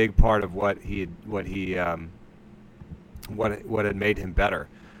a big part of what had made him better,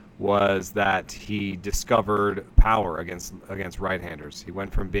 was that he discovered power against right-handers. He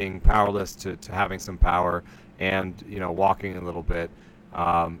went from being powerless to having some power and walking a little bit.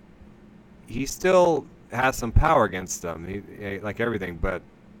 He still has some power against them, he like everything, but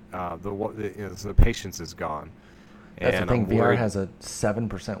the patience is gone. That's the thing. VR has a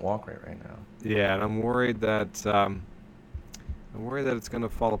 7% walk rate right now. Yeah, and I'm worried that it's going to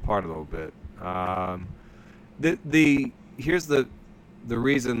fall apart a little bit. Here's the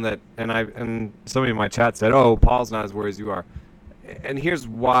reason that, and somebody in my chat said, "Oh, Paul's not as worried as you are," and here's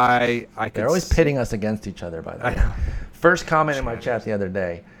why They're always pitting us against each other. By the way, first comment in my chat the other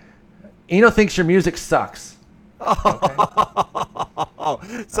day: Eno thinks your music sucks.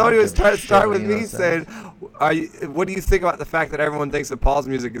 Somebody was trying to start with shitty me innocence. saying, what do you think about the fact that everyone thinks that Paul's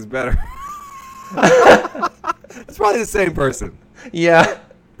music is better? It's probably the same person. Yeah.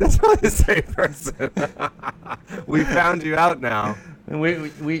 That's probably the same person. We found you out now.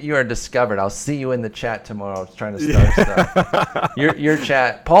 You are discovered. I'll see you in the chat tomorrow. I was trying to start stuff. Your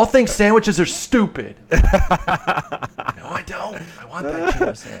chat. Paul thinks sandwiches are stupid. No, I don't. I want that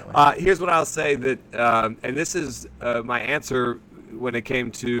Cheeto sandwich. Here's what I'll say that, and this is my answer when it came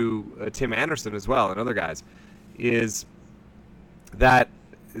to Tim Anderson as well and other guys, is that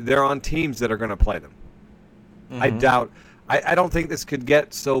they're on teams that are going to play them. Mm-hmm. I don't think this could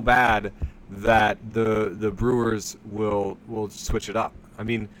get so bad that the Brewers will switch it up. I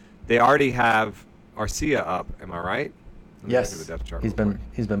mean, they already have Arcia up. Am I right? Yes. He's been playing.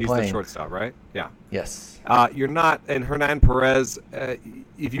 He's the shortstop, right? Yeah. Yes. You're not, and Hernan Perez.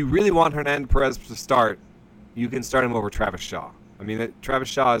 If you really want Hernan Perez to start, you can start him over Travis Shaw. I mean, Travis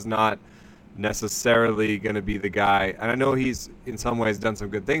Shaw is not necessarily going to be the guy, and I know he's in some ways done some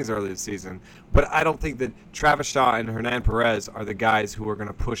good things early this season, but I don't think that Travis Shaw and Hernan Perez are the guys who are going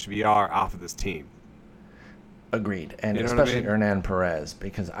to push VR off of this team. Agreed, and especially Hernan Perez,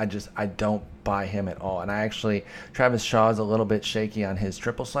 because I don't buy him at all. And Travis Shaw is a little bit shaky on his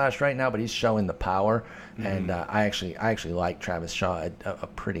triple slash right now, but he's showing the power, and I actually like Travis Shaw a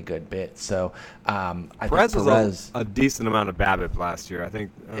pretty good bit. So I Perez think was a decent amount of BABIP last year.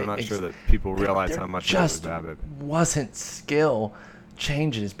 I'm not sure that people realize how much it was BABIP. Wasn't skill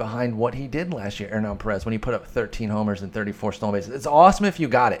changes behind what he did last year, Hernan Perez, when he put up 13 homers and 34 stolen bases. It's awesome if you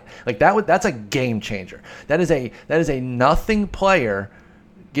got it. Like that's a game changer. That is a nothing player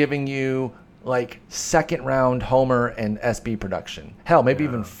giving you like second round homer and SB production. Hell, maybe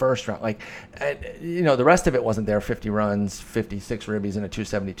even first round. Like, the rest of it wasn't there. 50 runs, 56 ribbies, and a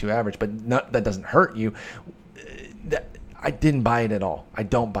 272 average. But that doesn't hurt you. I didn't buy it at all. I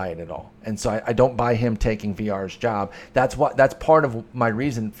don't buy it at all. And so I don't buy him taking VR's job. That's part of my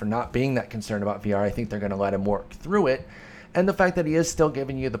reason for not being that concerned about VR. I think they're going to let him work through it. And the fact that he is still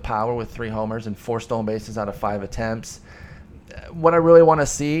giving you the power with 3 homers and 4 stolen bases out of 5 attempts. What I really want to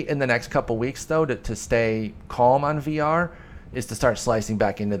see in the next couple weeks, though, to stay calm on VR, is to start slicing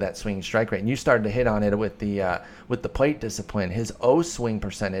back into that swinging strike rate. And you started to hit on it with the plate discipline. His O swing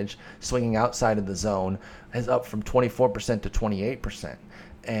percentage, swinging outside of the zone, is up from 24% to 28%.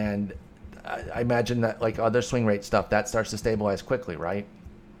 And I imagine that, like other swing rate stuff, that starts to stabilize quickly, right?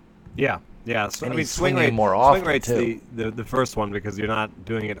 Yeah. So, and swing rate more often. Swing rate's too. the first one, because you're not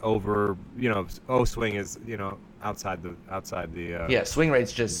doing it over. O swing is outside the. Swing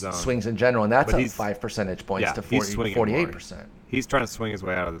rate's just zone. Swings in general, and that's up 5 percentage points to 48%. He's trying to swing his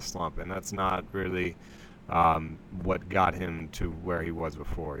way out of the slump, and that's not really what got him to where he was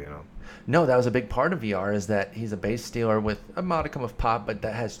before. No, that was a big part of VR, is that he's a base stealer with a modicum of pop, but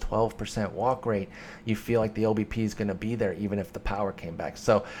that has 12% walk rate. You feel like the OBP is going to be there even if the power came back.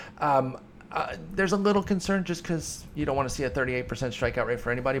 So there's a little concern just because you don't want to see a 38% strikeout rate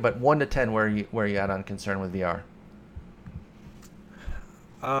for anybody. But 1 to 10, where are you at on concern with VR?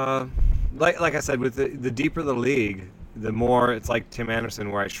 Like I said, with the deeper the league, the more it's like Tim Anderson,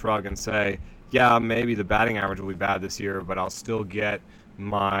 where I shrug and say, yeah, maybe the batting average will be bad this year, but I'll still get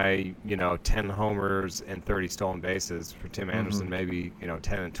my 10 homers and 30 stolen bases. For Tim Anderson, maybe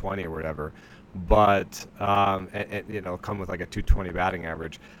 10 and 20 or whatever, but and come with like a 220 batting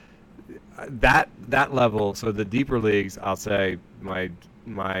average. That level. So the deeper leagues, I'll say my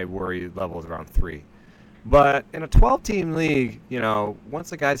worry level is around 3. But in a 12-team league,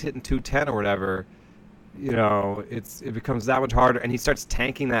 once a guy's hitting 210 or whatever, it becomes that much harder, and he starts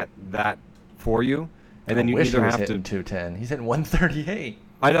tanking that for you. And then you either have to 210. He's hitting 138.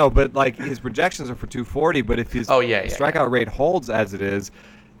 I know, but like his projections are for 240. But if his strikeout rate holds as it is,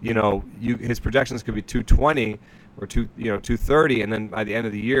 his projections could be 220 or 230, and then by the end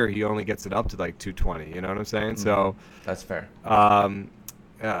of the year he only gets it up to like 220. You know what I'm saying? Mm-hmm. So that's fair.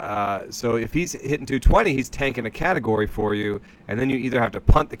 So if he's hitting 220, he's tanking a category for you, and then you either have to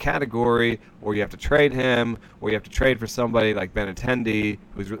punt the category, or you have to trade him, or you have to trade for somebody like Benintendi,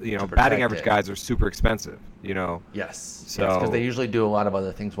 who's batting average guys are super expensive. Yes. So because they usually do a lot of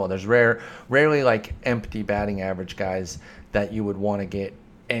other things well. There's rarely like empty batting average guys that you would want to get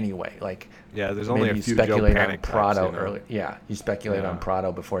anyway. Like there's only a few speculate Joe on Panic Prado types, early. Yeah, you speculate on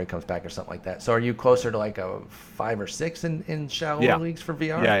Prado before he comes back or something like that. So are you closer to like a 5 or 6 in shallower leagues for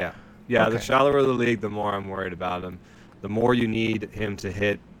VR? Yeah. Okay. The shallower the league, the more I'm worried about him. The more you need him to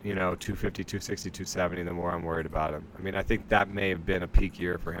hit 250, 260, 270, the more I'm worried about him. I mean, I think that may have been a peak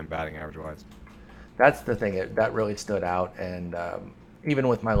year for him batting average wise. That's the thing that really stood out, and even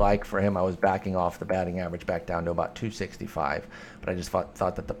with my like for him, I was backing off the batting average back down to about 265. But I just thought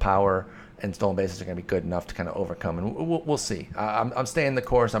that the power and stolen bases are going to be good enough to kind of overcome, and we'll see. I'm staying the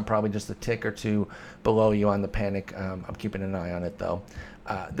course. I'm probably just a tick or two below you on the panic. I'm keeping an eye on it though.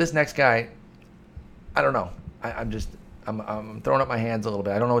 This next guy, I don't know. I'm throwing up my hands a little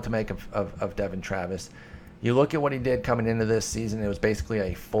bit. I don't know what to make of Devin Travis. You look at what he did coming into this season, it was basically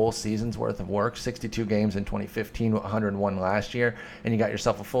a full season's worth of work, 62 games in 2015, 101 last year, and you got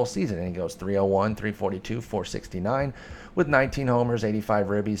yourself a full season. And he goes 301, 342, 469 with 19 homers, 85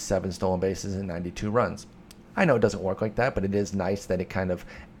 ribbies, 7 stolen bases, and 92 runs. I know it doesn't work like that, but it is nice that it kind of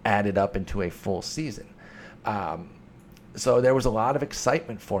added up into a full season. So there was a lot of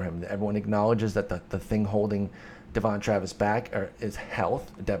excitement for him. Everyone acknowledges that the thing holding Devin Travis back is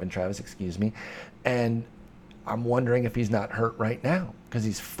health, Devin Travis, excuse me, and I'm wondering if he's not hurt right now, because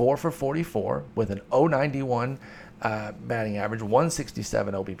he's 4 for 44 with an 091 batting average,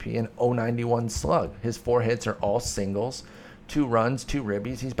 167 OBP, and 091 slug. His 4 hits are all singles, 2 runs, 2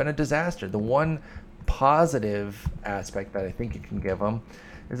 ribbies. He's been a disaster. The one positive aspect that I think you can give him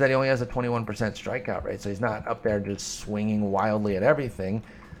is that he only has a 21% strikeout rate, so he's not up there just swinging wildly at everything.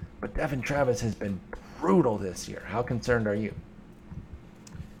 But Devin Travis has been brutal this year. How concerned are you?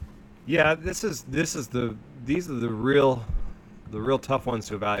 Yeah, these are the real tough ones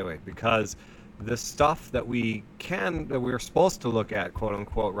to evaluate, because the stuff that we're supposed to look at, quote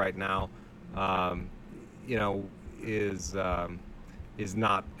unquote, right now, is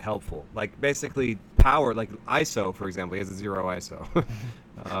not helpful. Like basically power, like ISO, for example, he has a 0 ISO.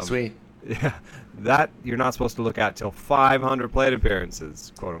 Sweet. Yeah, that you're not supposed to look at till 500 plate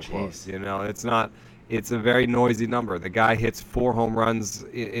appearances, quote unquote. Jeez. It's a very noisy number. The guy hits 4 home runs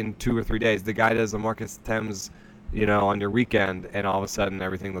in 2 or 3 days. The guy does a Marcus Thames, on your weekend, and all of a sudden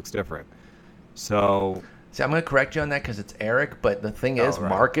everything looks different. So, see, I'm going to correct you on that because it's Eric, but the thing is, right.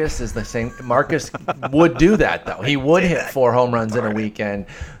 Marcus is the same. Marcus would do that, though. He would hit 4 home runs in a weekend.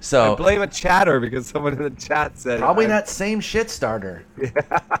 So I blame a chatter because someone in the chat said probably that same shit starter. Yeah.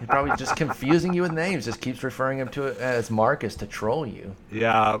 He's probably just confusing you with names. Just keeps referring him to it as Marcus to troll you.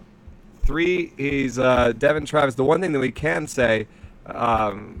 Yeah. 3, he's Devin Travis. The one thing that we can say,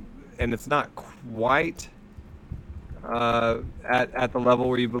 and it's not quite at the level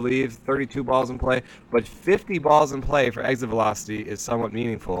where you believe, 32 balls in play, but 50 balls in play for exit velocity is somewhat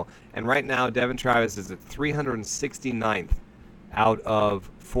meaningful. And right now, Devin Travis is at 369th out of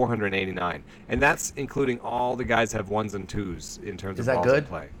 489, and that's including all the guys have 1s and 2s in terms of balls in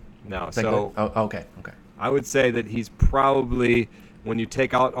play. No, so good? Oh, okay. I would say that he's probably, when you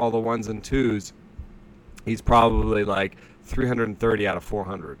take out all the 1s and 2s, he's probably like 330 out of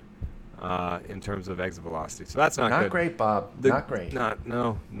 400 in terms of exit velocity. So that's not good. Not great, Bob. Not great. No.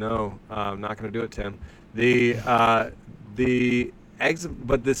 I'm not going to do it, Tim. The exit,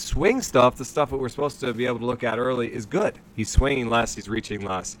 but the swing stuff, the stuff that we're supposed to be able to look at early, is good. He's swinging less. He's reaching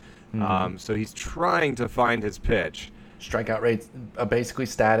less. Mm-hmm. So he's trying to find his pitch. Strikeout rates basically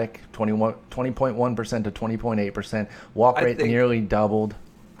static, 20.1% to 20.8%. Walk rate nearly doubled.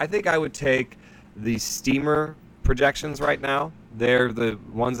 I think I would take the Steamer projections right now. They're the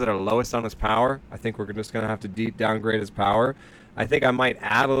ones that are lowest on his power. I think we're just going to have to deep downgrade his power. I think I might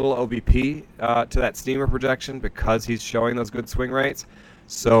add a little OBP to that Steamer projection because he's showing those good swing rates.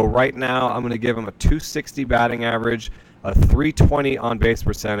 So right now I'm going to give him a 260 batting average, a 320 on base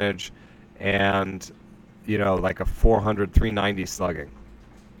percentage, and like a 400, 390 slugging.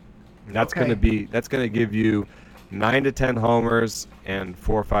 And that's going to give you 9 to 10 homers and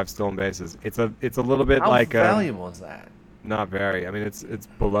 4 or 5 stolen bases. It's a little bit like how valuable is that? Not very. I mean, it's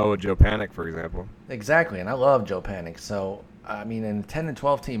below a Joe Panik, for example. Exactly, and I love Joe Panik. So I mean, in a 10 and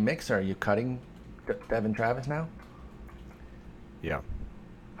 12 team mixer, are you cutting Devin Travis now? Yeah.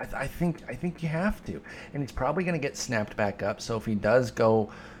 I think you have to, and he's probably going to get snapped back up. So if he does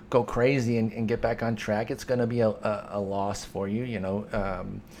go crazy and get back on track, it's going to be a loss for you,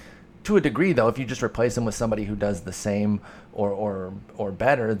 to a degree. Though, if you just replace him with somebody who does the same or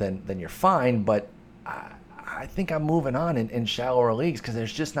better, then you're fine. But I think I'm moving on in shallower leagues because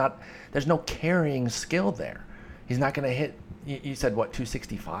there's no carrying skill there. He's not going to hit. You said what,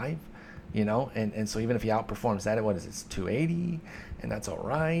 265? And so even if he outperforms that, what is it, it's 280, and that's all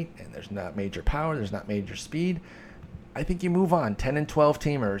right. And there's not major power, there's not major speed. I think you move on. 10 and 12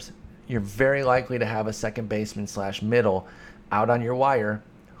 teamers, you're very likely to have a second baseman / middle out on your wire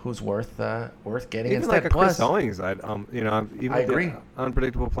who's worth getting. Even instead. like a Chris Owings, I agree.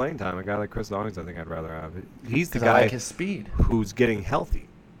 Unpredictable playing time. A guy like Chris Owings, I think I'd rather have. He's the guy, guy, I like his speed, who's getting healthy.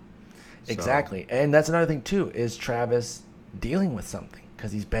 Exactly, and that's another thing too. Is Travis dealing with something?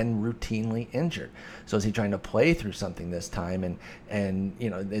 because he's been routinely injured. So is he trying to play through something this time, and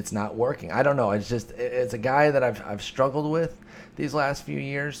it's not working? I don't know. It's a guy that I've struggled with these last few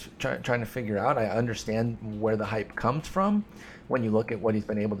years, trying to figure out. I understand where the hype comes from when you look at what he's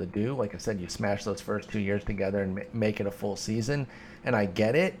been able to do. Like I said, you smash those first 2 years together and make it a full season, and I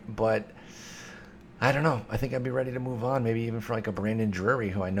get it, but I don't know. I think I'd be ready to move on, maybe even for like a Brandon Drury,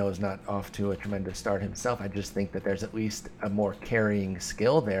 who I know is not off to a tremendous start himself. I just think that there's at least a more carrying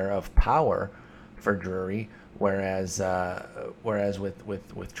skill there of power for Drury, whereas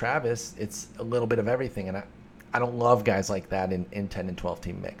with Travis, it's a little bit of everything, and I don't love guys like that in 10 and 12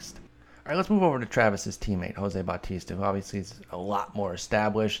 team mixed. All right, let's move over to Travis's teammate, Jose Bautista, who obviously is a lot more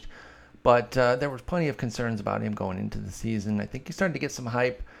established, but there was plenty of concerns about him going into the season. I think he started to get some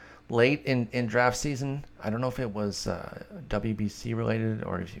hype late in draft season. I don't know if it was WBC related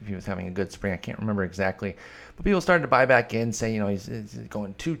or if he was having a good spring. I can't remember exactly. But people started to buy back in, say, he's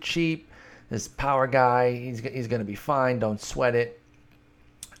going too cheap. This power guy, he's going to be fine. Don't sweat it.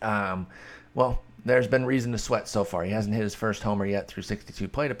 Well, there's been reason to sweat so far. He hasn't hit his first homer yet through 62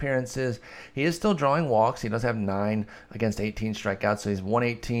 plate appearances. He is still drawing walks. He does have 9 against 18 strikeouts. So he's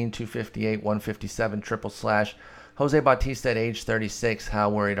 118, 258, 157, triple slash. Jose Bautista at age 36, how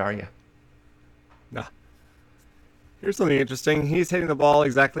worried are you? Nah. Here's something interesting. He's hitting the ball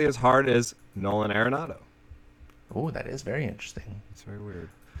exactly as hard as Nolan Arenado. Oh, that is very interesting. It's very weird.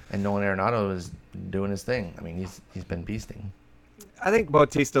 And Nolan Arenado is doing his thing. I mean, he's been beasting. I think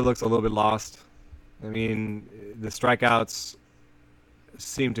Bautista looks a little bit lost. I mean, the strikeouts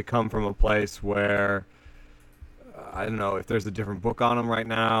seem to come from a place where, I don't know if there's a different book on him right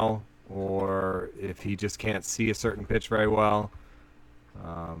now, or if he just can't see a certain pitch very well.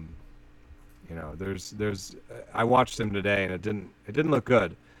 There's I watched him today, and it didn't look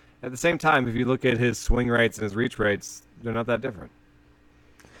good. At the same time, if you look at his swing rates and his reach rates, they're not that different.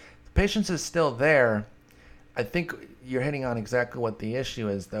 The patience is still there. I think you're hitting on exactly what the issue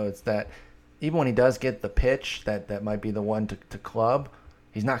is, though. It's that even when he does get the pitch that might be the one to club,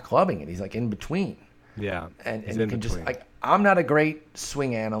 he's not clubbing it. He's like in between. Yeah, and you can just I'm not a great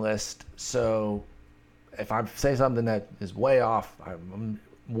swing analyst, so if I say something that is way off, I'm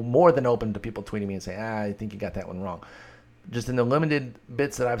more than open to people tweeting me and saying, I think you got that one wrong. Just in the limited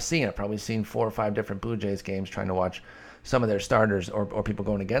bits that I've seen, I've probably seen 4 or 5 different Blue Jays games trying to watch some of their starters or people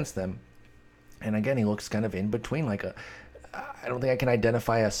going against them. And again, he looks kind of in between. I don't think I can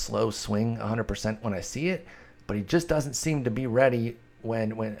identify a slow swing 100% when I see it, but he just doesn't seem to be ready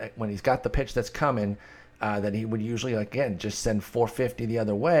when he's got the pitch that's coming, that he would usually, again, just send 450 the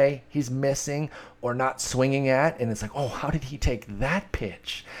other way. He's missing or not swinging at, and it's like, oh, how did he take that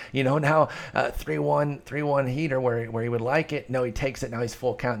pitch? Now 3-1 heater where he would like it. No, he takes it. Now he's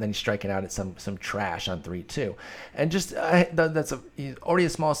full count, and then he's striking out at some trash on 3-2. And just he's already a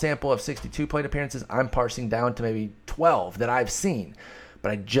small sample of 62 plate appearances. I'm parsing down to maybe 12 that I've seen,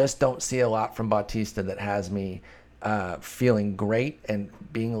 but I just don't see a lot from Bautista that has me feeling great. And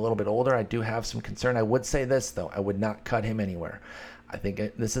being a little bit older, I do have some concern. I would say this, though. I would not cut him anywhere. I think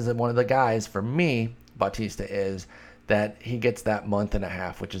this is one of the guys, for me, Bautista is, that he gets that month and a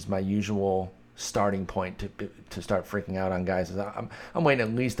half, which is my usual starting point to start freaking out on guys. I'm waiting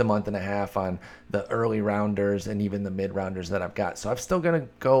at least a month and a half on the early rounders and even the mid rounders that I've got. So I'm still going to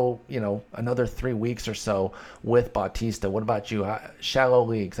go, another 3 weeks or so with Bautista. What about you? Shallow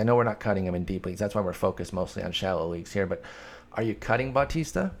leagues. I know we're not cutting him in deep leagues. That's why we're focused mostly on shallow leagues here. But are you cutting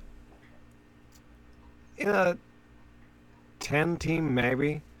Bautista? In a 10 team,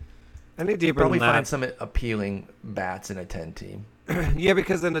 maybe. Any deeper Probably than that. find some appealing bats in a 10 team. Yeah,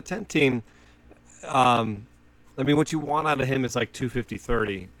 because in a 10 team, what you want out of him is like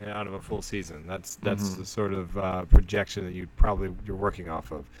 250-30 out of a full season. That's the sort of projection that you're working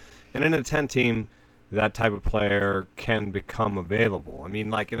off of. And in a 10 team, that type of player can become available.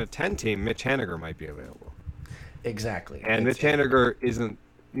 In a 10 team, Mitch Haniger might be available. Exactly. And Mitch Haniger isn't,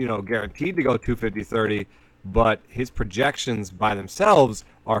 guaranteed to go 250-30, but his projections by themselves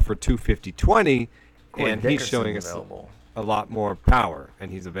are for 250-20, and he's showing us a lot more power, and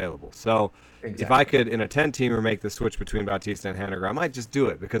he's available. So exactly. If I could, in a 10-teamer, make the switch between Bautista and Haniger, I might just do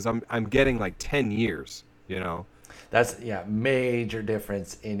it because I'm getting like 10 years, That's, major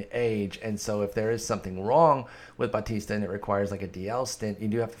difference in age. And so if there is something wrong with Bautista and it requires like a DL stint, you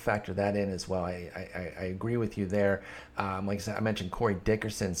do have to factor that in as well. I agree with you there. Like I said, I mentioned Corey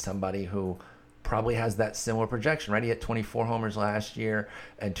Dickerson, somebody who probably has that similar projection, right? He had 24 homers last year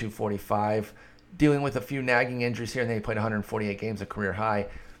and 245, dealing with a few nagging injuries here, and then he played 148 games, a career high.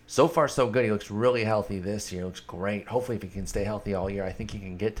 So far, so good. He looks really healthy this year. Looks great. Hopefully, if he can stay healthy all year, I think he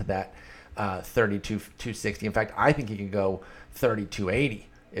can get to that 32, 260. In fact, I think he could go 3280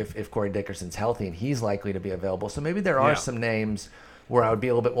 if Corey Dickerson's healthy, and he's likely to be available. So maybe there are some names where I would be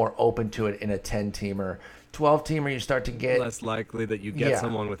a little bit more open to it in a 10-teamer. 12-teamer, you start to get less likely that you get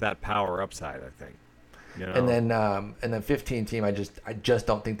someone with that power upside, I think. You know? And then 15-team, I just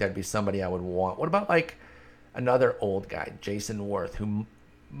don't think that'd be somebody I would want. What about like another old guy, Jason Worth, who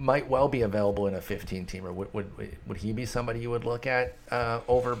might well be available in a 15-teamer? Would he be somebody you would look at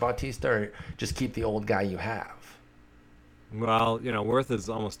over Bautista, or just keep the old guy you have? Well, Worth is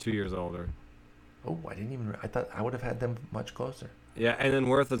almost 2 years older. Oh, I thought I would have had them much closer. Yeah, and then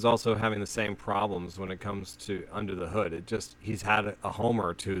Worth is also having the same problems when it comes to under the hood. He's had a homer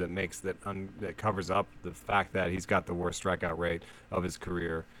or two that covers up the fact that he's got the worst strikeout rate of his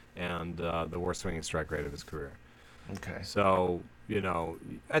career and the worst swinging strike rate of his career. Okay. So,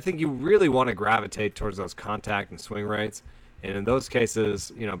 I think you really want to gravitate towards those contact and swing rates. And in those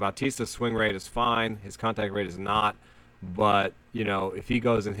cases, Bautista's swing rate is fine. His contact rate is not. But, if he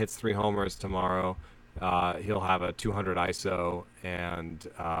goes and hits 3 homers tomorrow, he'll have a 200 ISO and,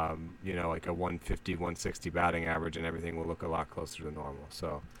 like a 150, 160 batting average, and everything will look a lot closer to normal.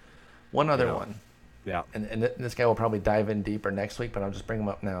 So, one other one. Yeah. And this guy will probably dive in deeper next week, but I'll just bring him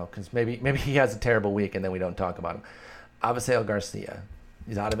up now because maybe he has a terrible week and then we don't talk about him. Avisail Garcia.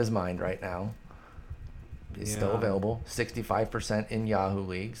 He's out of his mind right now. He's still available. 65% in Yahoo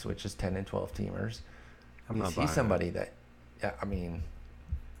leagues, which is 10 and 12 teamers. I'm not buying somebody that, I'm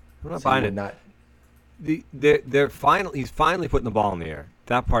not buying it. Not. He's finally putting the ball in the air.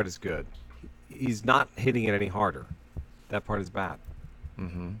 That part is good. He's not hitting it any harder. That part is bad.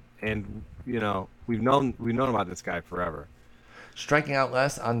 Mm-hmm. And we've known about this guy forever. Striking out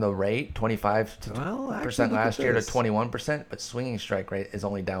less on the rate, 25% last year to 21%, but swinging strike rate is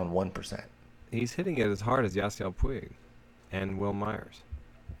only down 1%. He's hitting it as hard as Yasiel Puig and Will Myers.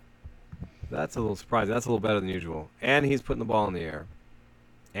 That's a little surprising. That's a little better than usual. And he's putting the ball in the air.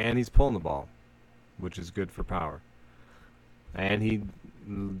 And he's pulling the ball, which is good for power. And he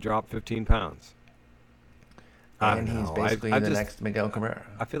dropped 15 pounds. And he's basically the next Miguel Cabrera.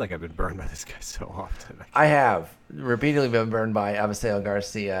 I feel like I've been burned by this guy so often. I have repeatedly been burned by Avisail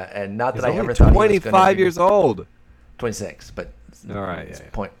Garcia, and not that I ever thought he was 25 years old. 26, but all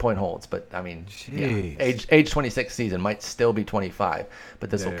right, point holds. But I mean, age 26 season might still be 25,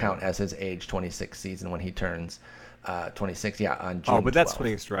 but this will count as his age 26 season when he turns 26. Yeah, on June. Oh, but 12th. that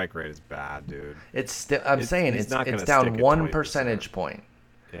swinging strike rate is bad, dude. It's still. I'm saying it's down 1 percentage point.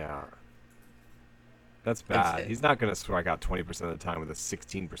 Yeah. That's bad. He's not going to strike out 20% of the time with a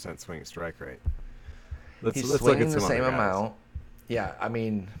 16% swinging strike rate. Let's swinging the same amount. Yeah, I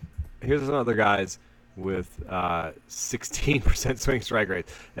mean, here's some other guys with 16% swing strike rate.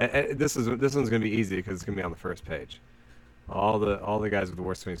 And this one's going to be easy because it's going to be on the first page. All the guys with the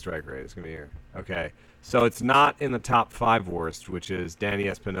worst swing strike rate is going to be here. Okay, so it's not in the top 5 worst, which is Danny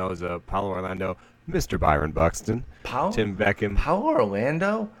Espinosa, Paulo Orlando, Mr. Byron Buxton, Tim Beckham. Paulo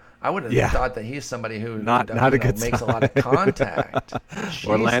Orlando? I would have thought that he's somebody who not a good makes a lot of contact.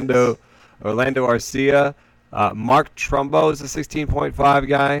 Orlando Arcia, Mark Trumbo is a 16.5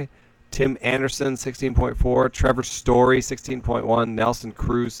 guy. Tim Anderson 16.4, Trevor Story 16.1, Nelson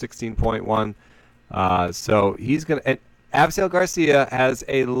Cruz 16.1. So he's gonna. And Avisail Garcia has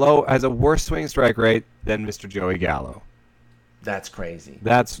a worse swing strike rate than Mr. Joey Gallo. That's crazy.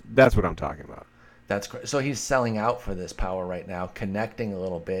 That's what I'm talking about. So he's selling out for this power right now, connecting a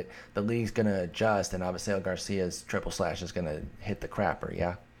little bit. The league's going to adjust, and Avisail Garcia's triple slash is going to hit the crapper,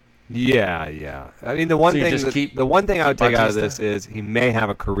 yeah? Yeah. I mean, the one thing I would take out of this is he may have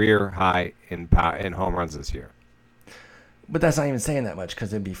a career high in home runs this year. But that's not even saying that much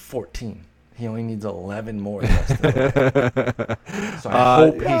because it'd be 14. He only needs 11 more. So I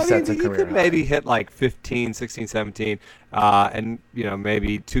hope he sets a career high. He could maybe hit like 15, 16, 17, and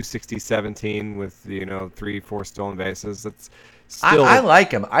maybe 260, 17 with 3, 4 stolen bases. That's still. I like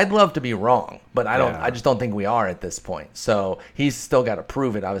him. I'd love to be wrong, but I don't. I just don't think we are at this point. So he's still got to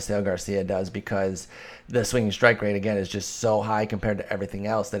prove it. Obviously, Garcia does because the swinging strike rate again is just so high compared to everything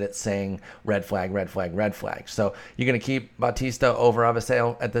else that it's saying red flag, red flag, red flag. So you're gonna keep Bautista over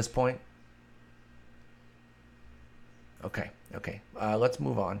Avisail at this point. Okay. Let's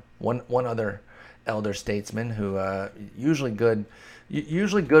move on. One other elder statesman who usually good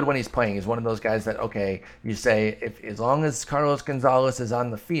when he's playing. He's one of those guys that you say if as long as Carlos Gonzalez is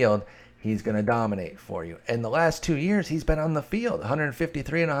on the field, he's going to dominate for you. In the last 2 years, he's been on the field,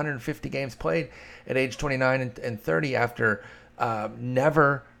 153 and 150 games played at age 29 and 30 after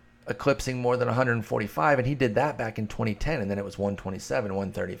never eclipsing more than 145, and he did that back in 2010, and then it was 127,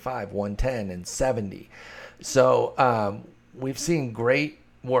 135, 110, and 70. So we've seen great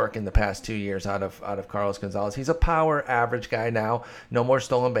work in the past 2 years out of Carlos Gonzalez. He's a power average guy now. No more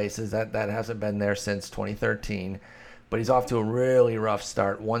stolen bases. That hasn't been there since 2013. But he's off to a really rough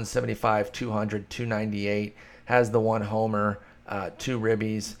start. 175, 200, 298. Has the one homer, 2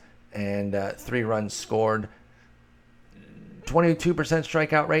 ribbies, and 3 runs scored. 22%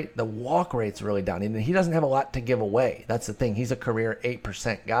 strikeout rate. The walk rate's really down. And he doesn't have a lot to give away. That's the thing. He's a career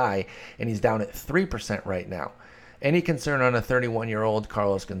 8% guy, and he's down at 3% right now. Any concern on a 31-year-old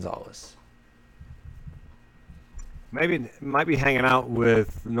Carlos Gonzalez? Maybe might be hanging out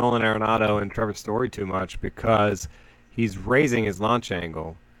with Nolan Arenado and Trevor Story too much because he's raising his launch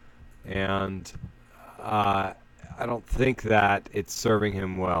angle, and I don't think that it's serving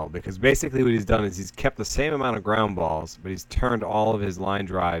him well, because basically what he's done is he's kept the same amount of ground balls, but he's turned all of his line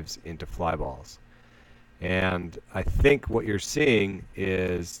drives into fly balls. And I think what you're seeing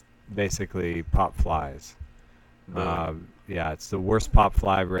is basically pop flies. Yeah, it's the worst pop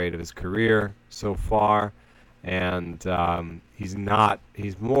fly rate of his career so far, and he's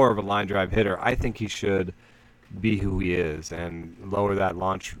more of a line drive hitter. I think he should be who he is and lower that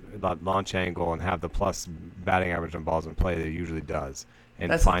launch angle and have the plus batting average on balls in play that he usually does, and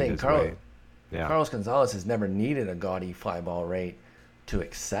that's find his way. Yeah. Carlos Gonzalez has never needed a gaudy fly ball rate to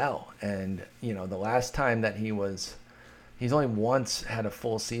excel, and the last time that he's only once had a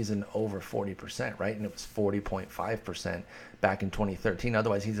full season over 40%, right? And it was 40.5% back in 2013.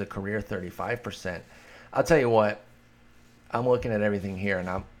 Otherwise, he's a career 35%. I'll tell you what, I'm looking at everything here, and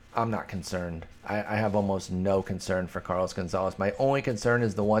I'm not concerned. I have almost no concern for Carlos Gonzalez. My only concern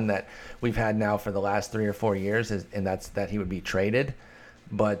is the one that we've had now for the last 3 or 4 years, and that's that he would be traded.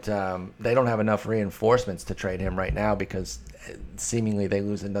 But they don't have enough reinforcements to trade him right now, because seemingly they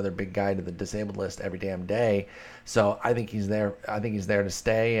lose another big guy to the disabled list every damn day. So I think he's there. I think he's there to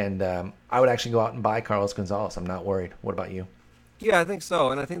stay, and I would actually go out and buy Carlos Gonzalez. I'm not worried. What about you? Yeah, I think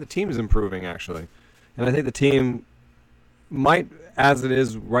so, and I think the team is improving, actually. And I think the team might, as it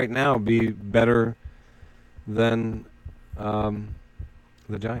is right now, be better than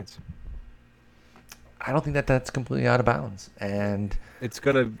the Giants. I don't think that's completely out of bounds, and it's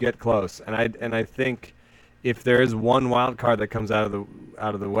going to get close. And I think if there is one wild card that comes out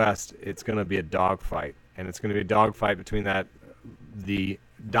of the West, it's going to be a dogfight, and it's going to be a dogfight between the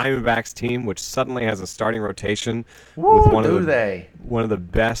Diamondbacks team, which suddenly has a starting rotation with one of the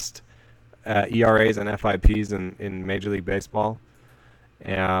best ERAs and FIPs in Major League Baseball,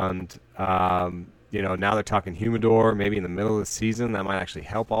 and now they're talking humidor, maybe in the middle of the season. That might actually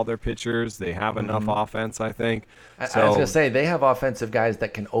help all their pitchers. They have enough offense, I think. I was going to say, they have offensive guys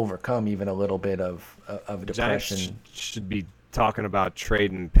that can overcome even a little bit of depression. Giants should be talking about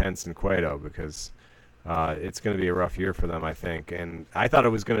trading Pence and Cueto, because it's going to be a rough year for them, I think. And I thought it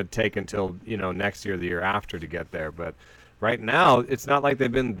was going to take until next year, the year after, to get there. But right now, it's not like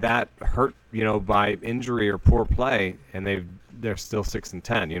they've been that hurt, by injury or poor play, and they're still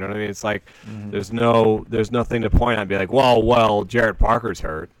 6-10. You know what I mean? It's like there's nothing to point out and be like, well, Jared Parker's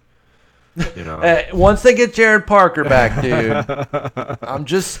hurt. Once they get Jared Parker back, dude, I'm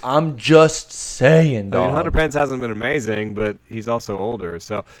just saying, dog. I mean, Hunter Pence hasn't been amazing, but he's also older.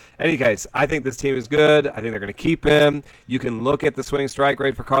 So, anyways, I think this team is good. I think they're going to keep him. You can look at the swing strike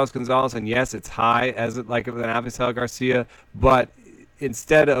rate for Carlos Gonzalez, and yes, it's high as it like an Avisail Garcia, but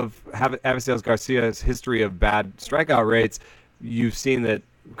instead of Avisail Garcia's history of bad strikeout rates, you've seen that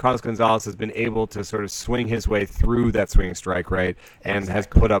Carlos Gonzalez has been able to sort of swing his way through that swing strike rate and has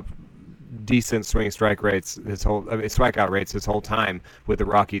put up decent swing strike rates strikeout rates his whole time with the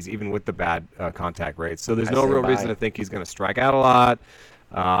Rockies, even with the bad contact rates. So there's no real reason to think he's going to strike out a lot.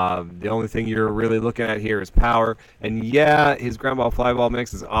 The only thing you're really looking at here is power. And yeah, his ground ball fly ball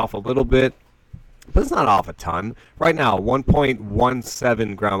mix is off a little bit, but it's not off a ton. Right now,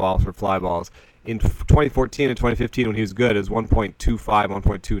 1.17 ground balls for fly balls. In 2014 and 2015, when he was good, it was 1.25,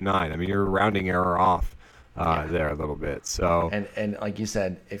 1.29. I mean, you're rounding error off there a little bit. So and like you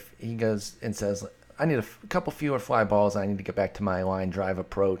said, if he goes and says, I need a couple fewer fly balls, I need to get back to my line drive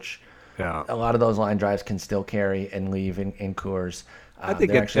approach. Yeah, a lot of those line drives can still carry and leave in Coors. I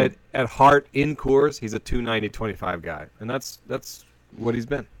think at heart, in Coors, he's a 290-25 guy, and that's what he's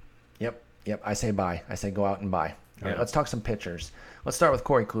been. Yep. I say buy. I say go out and buy. All right, Yeah. let's talk some pitchers. Let's start with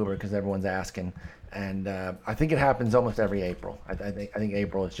Corey Kluber, because everyone's asking, and I think it happens almost every April. I think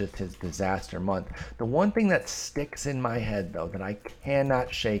April is just his disaster month. The one thing that sticks in my head, though, that I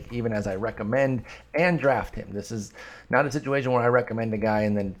cannot shake, even as I recommend and draft him. This is not a situation where I recommend a guy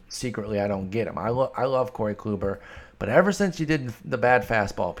and then secretly I don't get him. I love Corey Kluber, but ever since you did the bad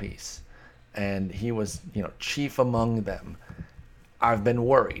fastball piece, and he was chief among them, I've been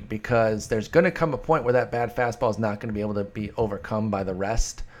worried because there's going to come a point where that bad fastball is not going to be able to be overcome by the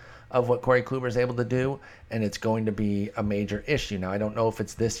rest of what Corey Kluber is able to do, and it's going to be a major issue. Now, I don't know if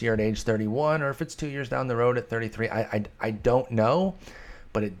it's this year at age 31 or if it's 2 years down the road at 33. I don't know,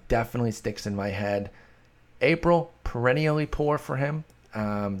 but it definitely sticks in my head. April, perennially poor for him.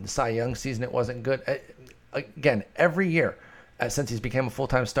 The Cy Young season, it wasn't good. Again, every year since he's become a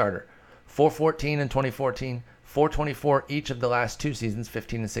full-time starter, 4.14 in 2014, 4.24 each of the last two seasons,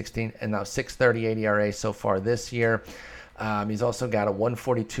 15 and 16, and now 6.38 ERA so far this year. He's also got a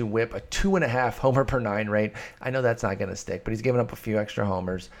 142 whip, a 2.5 homer per nine rate. I know that's not going to stick, but he's given up a few extra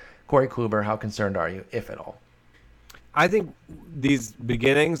homers. Corey Kluber, how concerned are you, if at all? I think these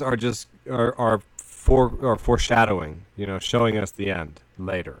beginnings are just are foreshadowing, showing us the end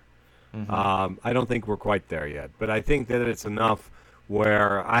later. Mm-hmm. I don't think we're quite there yet, but I think that it's enough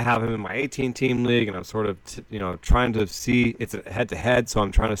where I have him in my 18-team league, and I'm sort of, trying to see, it's a head-to-head, so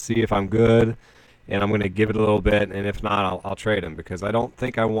I'm trying to see if I'm good, and I'm going to give it a little bit, and if not, I'll trade him, because I don't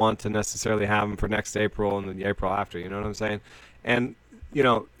think I want to necessarily have him for next April and the April after, you know what I'm saying? And,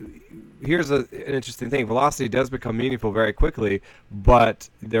 here's an interesting thing. Velocity does become meaningful very quickly, but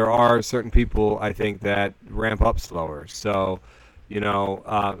there are certain people, I think, that ramp up slower. So,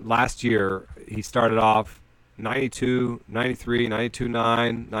 last year he started off 92, 93,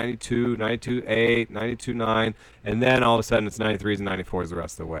 92.9, 92, 92.8, 92.9, and then all of a sudden it's 93s and 94s the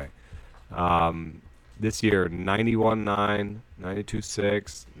rest of the way. This year, 91.9,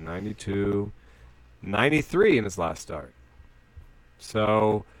 92.6, 92, 93 in his last start.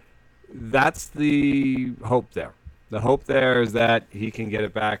 So that's the hope there. The hope there is that he can get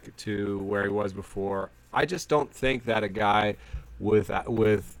it back to where he was before. I just don't think that a guy with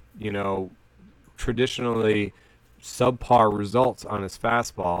traditionally subpar results on his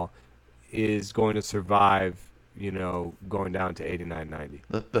fastball is going to survive, going down to 89, 90.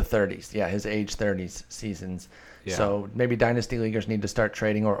 The 30s, yeah, his age 30s seasons. Yeah. So maybe dynasty leaguers need to start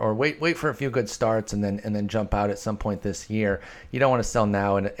trading or wait for a few good starts and then jump out at some point this year. You don't want to sell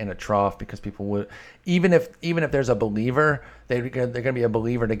now in a trough because people would, even if there's a believer, they're going to be a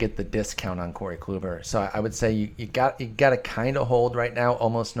believer to get the discount on Corey Kluber. So I would say you got to kind of hold right now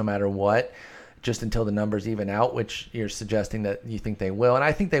almost no matter what, just until the numbers even out, which you're suggesting that you think they will. And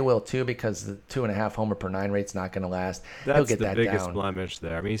I think they will too, because the 2.5 homer per nine rate's not going to last. He'll get that down. That's the biggest blemish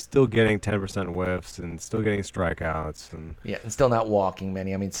there. I mean, he's still getting 10% whiffs and still getting strikeouts. And still not walking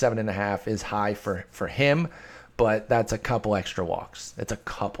many. I mean, 7.5 is high for him, but that's a couple extra walks. It's a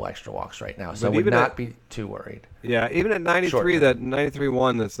couple extra walks right now. So I would not be too worried. Yeah, even at 93, that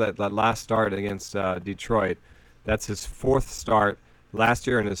 93-1, that's that last start against Detroit, that's his fourth start. Last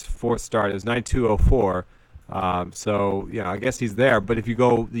year in his fourth start, it was 92.04. So, I guess he's there. But if you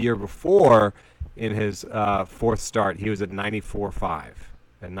go the year before in his fourth start, he was at 94.5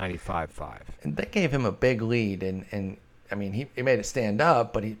 and 95.5. And that gave him a big lead. And I mean, he made it stand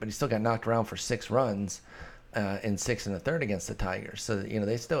up, but he still got knocked around for 6 runs in 6 1/3 against the Tigers. So,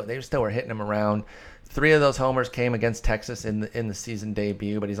 they still were hitting him around. 3 of those homers came against Texas in the season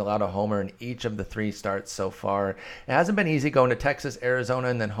debut, but he's allowed a homer in each of the 3 starts so far. It hasn't been easy going to Texas, Arizona,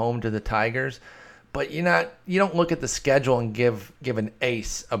 and then home to the Tigers. But you don't look at the schedule and give an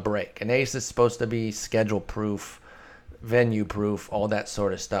ace a break. An ace is supposed to be schedule proof, venue proof, all that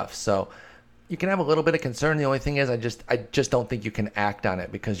sort of stuff. So you can have a little bit of concern. The only thing is I just don't think you can act on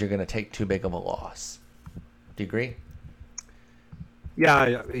it because you're going to take too big of a loss. Do you agree?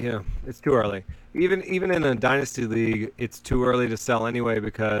 Yeah, it's too early. Even in a dynasty league, it's too early to sell anyway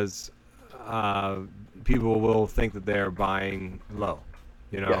because people will think that they're buying low,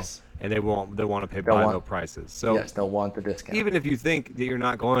 Yes. And they want to pay buy low prices. So yes, they'll want the discount. Even if you think that you're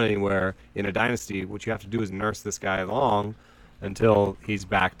not going anywhere in a dynasty, what you have to do is nurse this guy along until he's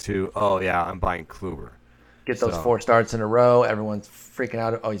back to, I'm buying Kluber. Get those 4 starts in a row. Everyone's freaking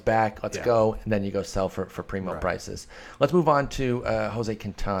out. Oh, he's back. Let's go. And then you go sell for primo prices. Let's move on to Jose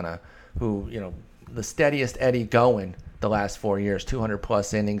Quintana, who, the steadiest Eddie going the last 4 years,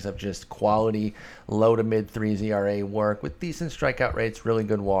 200-plus innings of just quality, low to mid-3s ERA work with decent strikeout rates, really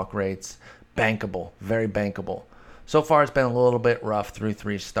good walk rates, bankable, very bankable. So far, it's been a little bit rough through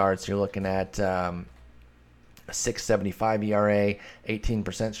 3 starts. You're looking at a 6.75 ERA, 18%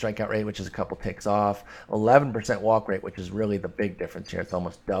 strikeout rate, which is a couple ticks off, 11% walk rate, which is really the big difference here. It's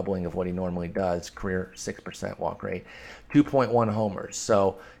almost doubling of what he normally does, career 6% walk rate, 2.1 homers.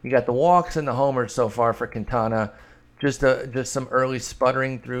 So you got the walks and the homers so far for Quintana. Just some early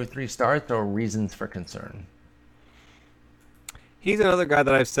sputtering through 3 starts or reasons for concern? He's another guy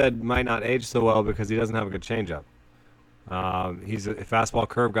that I've said might not age so well because he doesn't have a good changeup. He's a fastball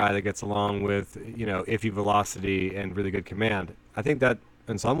curve guy that gets along with, iffy velocity and really good command. I think that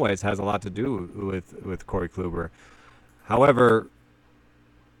in some ways has a lot to do with Corey Kluber. However,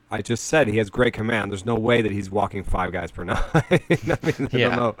 I just said he has great command. There's no way that he's walking 5 guys per nine. I mean,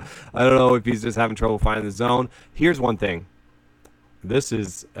 I don't know if he's just having trouble finding the zone. Here's one thing. This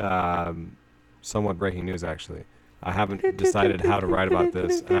is somewhat breaking news, actually. I haven't decided how to write about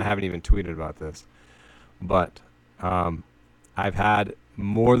this, and I haven't even tweeted about this. But I've had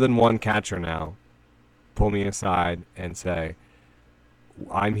more than one catcher now pull me aside and say,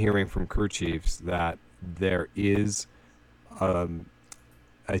 I'm hearing from crew chiefs that there is a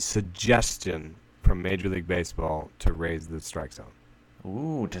suggestion from Major League Baseball to raise the strike zone.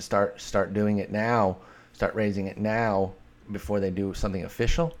 Ooh, to start doing it now, start raising it now before they do something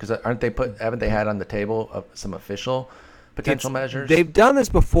official? Because haven't they had on the table some official potential measures? They've done this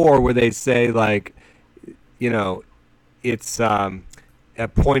before where they say, like, it's a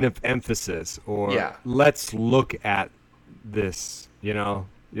point of emphasis, or let's look at this,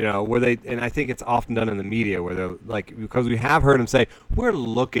 where they, and I think it's often done in the media where they're like, because we have heard them say, we're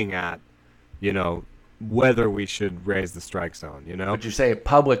looking at, whether we should raise the strike zone, But you say it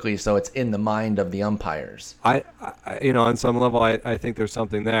publicly, so it's in the mind of the umpires. I on some level, I think there's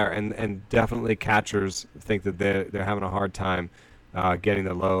something there, and definitely catchers think that they're having a hard time getting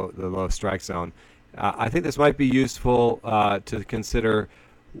the low strike zone. I think this might be useful to consider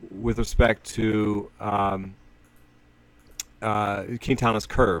with respect to Quintana's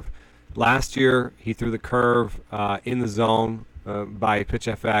curve. Last year, he threw the curve in the zone by Pitch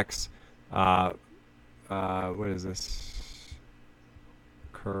FX. What is this?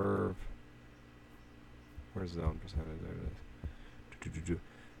 Curve. Where's zone percentage? There it is.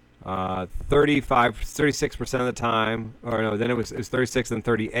 36% of the time, or no, then it was 36 and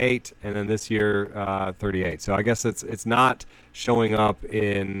 38, and then this year 38. So I guess it's not showing up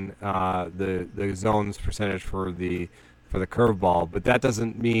in the zones percentage for the curveball, but that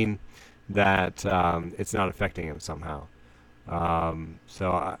doesn't mean that it's not affecting him somehow.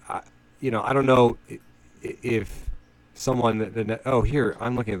 So I don't know if someone. Oh, here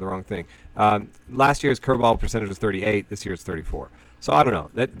I'm looking at the wrong thing. Last year's curveball percentage was 38. This year's 34. So I don't know.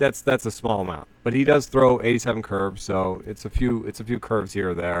 That's a small amount, but he does throw 87 curves, so it's a few curves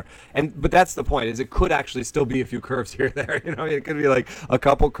here or there. But that's the point. Is it could actually still be a few curves here or there. It could be like a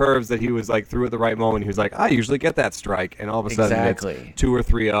couple curves that he was like threw at the right moment. He was like, I usually get that strike, and all of a sudden it's 2 or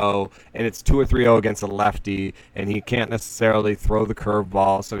 3-0, and it's 2 or 3-0 against a lefty, and he can't necessarily throw the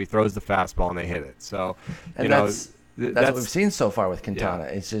curveball, so he throws the fastball and they hit it. So that's what we've seen so far with Quintana.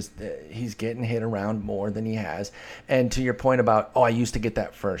 Yeah. It's just he's getting hit around more than he has. And to your point about, I used to get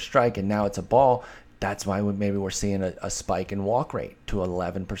that first strike and now it's a ball, that's why maybe we're seeing a spike in walk rate to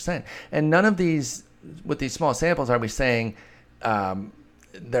 11%. And none of these, with these small samples, are we saying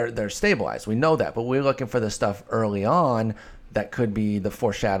they're stabilized. We know that, but we're looking for the stuff early on that could be the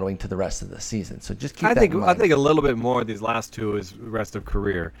foreshadowing to the rest of the season. So just keep that in mind. I think a little bit more of these last two is rest of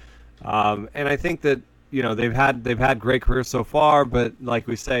career. And I think that they've had great careers so far, but like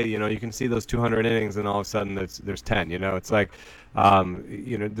we say, you can see those 200 innings, and all of a sudden there's 10. It's like,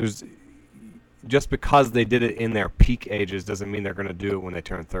 there's just because they did it in their peak ages doesn't mean they're going to do it when they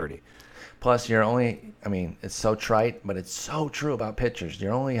turn 30. Plus, it's so trite, but it's so true about pitchers.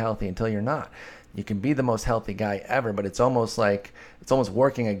 You're only healthy until you're not. You can be the most healthy guy ever, but it's almost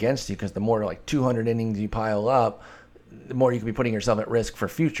working against you, because the more like 200 innings you pile up, the more you can be putting yourself at risk for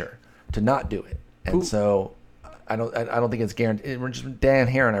future to not do it. And so I don't think it's guaranteed. Dan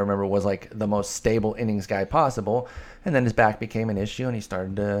Heron, I remember, was like the most stable innings guy possible, and then his back became an issue, and he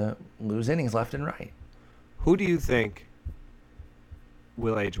started to lose innings left and right. Who do you think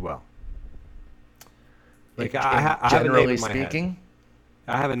will age well? Like generally speaking,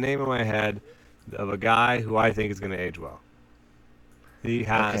 I have a name in my head of a guy who I think is going to age well. He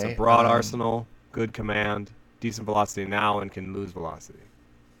has a broad arsenal, good command, decent velocity now, and can lose velocity.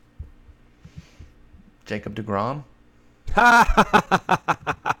 Jacob deGrom?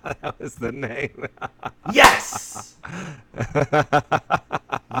 That was the name. Yes!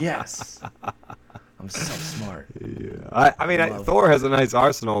 Yes. I'm so smart. Yeah. I mean, Thor has a nice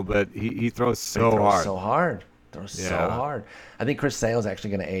arsenal, but he throws so hard. Throws so hard. I think Chris Sale's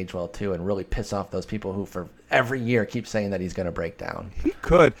actually going to age well, too, and really piss off those people who for every year keep saying that he's going to break down. He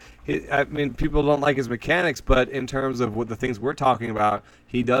could. I mean, people don't like his mechanics, but in terms of what the things we're talking about,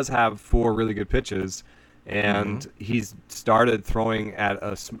 he does have 4 really good pitches, and he's started throwing at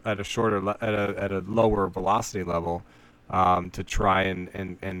a lower velocity level to try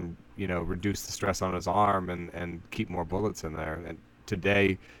and reduce the stress on his arm and keep more bullets in there. And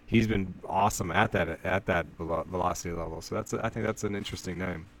today he's been awesome at that velocity level. So I think that's an interesting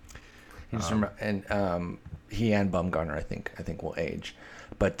name. He and Bumgarner, I think will age,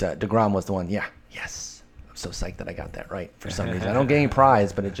 but DeGrom was the one. Yeah, yes, I'm so psyched that I got that right for some reason. I don't get any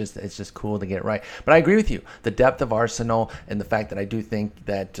prize, but it's just cool to get it right. But I agree with you. The depth of Arsenal and the fact that I do think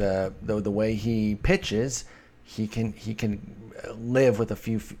that the way he pitches, he can live with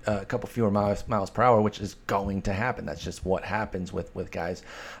a couple fewer miles per hour, which is going to happen. That's just what happens with guys.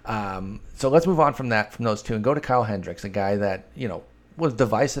 So let's move on from those two and go to Kyle Hendricks, a guy that was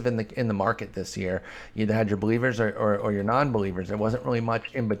divisive in the market this year. You either had your believers or your non-believers. There wasn't really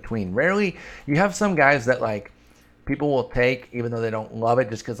much in between. Rarely you have some guys that like people will take even though they don't love it,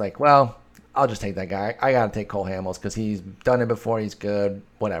 just because like, well, I'll just take that guy. I gotta take Cole Hamels because he's done it before. He's good.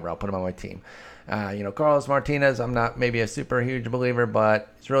 Whatever. I'll put him on my team. Carlos Martinez, I'm not maybe a super huge believer,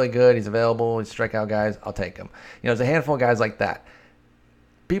 but he's really good. He's available. He's strikeout guys. I'll take him. There's a handful of guys like that.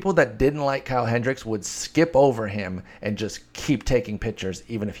 People that didn't like Kyle Hendricks would skip over him and just keep taking pitchers,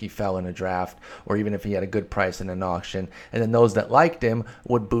 even if he fell in a draft or even if he had a good price in an auction. And then those that liked him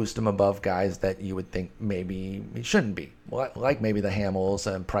would boost him above guys that you would think maybe he shouldn't be, like maybe the Hamels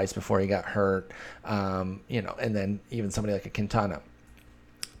and Price before he got hurt, and then even somebody like a Quintana.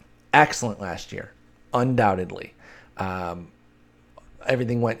 Excellent last year, undoubtedly.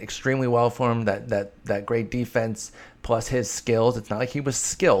 Everything went extremely well for him. That great defense plus his skills. It's not like he was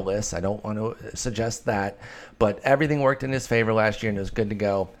skillless. I don't want to suggest that, but everything worked in his favor last year and it was good to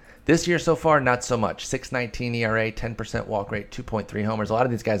go. This year so far, not so much. 6.19 ERA, 10% walk rate, 2.3 homers. A lot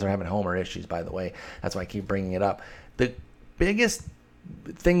of these guys are having homer issues, by the way. That's why I keep bringing it up. The biggest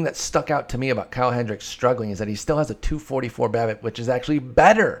thing that stuck out to me about Kyle Hendricks struggling is that he still has a 244 BABIP, which is actually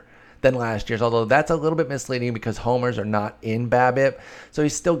better than last year's, although that's a little bit misleading because homers are not in BABIP, so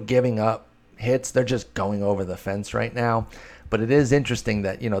he's still giving up hits. They're just going over the fence right now. But it is interesting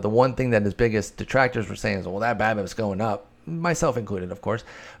that, the one thing that his biggest detractors were saying is, well, that BABIP's going up, myself included, of course,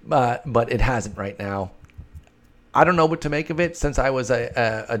 but it hasn't right now. I don't know what to make of it. Since I was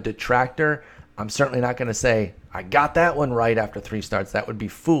a detractor, I'm certainly not going to say, I got that one right after 3 starts. That would be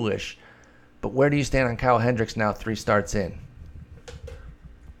foolish. But where do you stand on Kyle Hendricks now 3 starts in?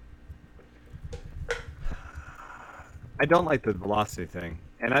 I don't like the velocity thing,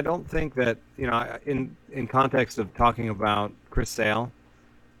 and I don't think that in context of talking about Chris Sale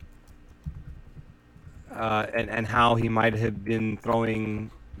and how he might have been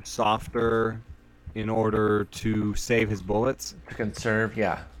throwing softer in order to save his bullets, to conserve.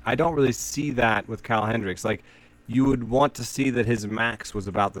 Yeah, I don't really see that with Kyle Hendricks. Like, you would want to see that his max was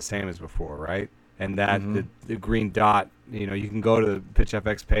about the same as before, right? And that the green dot, you can go to the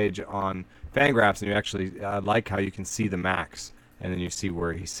PitchFX page on Fangraphs, and you actually like how you can see the max, and then you see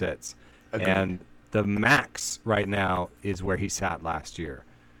where he sits. Agreed. And the max right now is where he sat last year.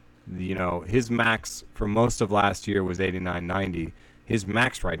 His max for most of last year was 89.90. His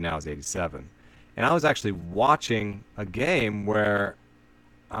max right now is 87. And I was actually watching a game where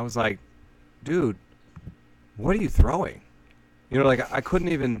I was like, dude, what are you throwing? I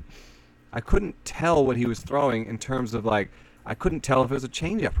couldn't tell what he was throwing in terms of I couldn't tell if it was a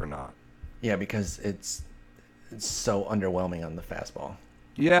changeup or not. Yeah, because it's so underwhelming on the fastball.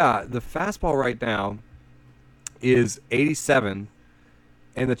 Yeah, the fastball right now is 87,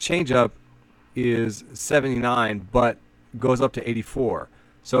 and the changeup is 79, but goes up to 84.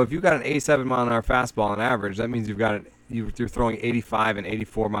 So if you've got an 87 mile an hour fastball on average, that means you're throwing 85 and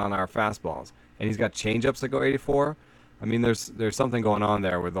 84 mile an hour fastballs, and he's got changeups that go 84. I mean, there's something going on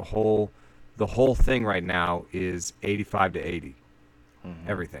there where the whole thing right now is 85 to 80. Mm-hmm.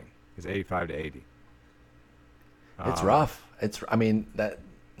 Everything is 85 to 80. It's rough. When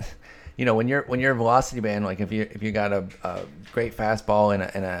you're a velocity band, like if you got a great fastball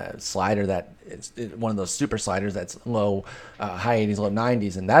and a slider that it's one of those super sliders that's low, high 80s, low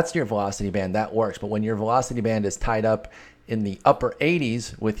 90s, and that's your velocity band, that works. But when your velocity band is tied up in the upper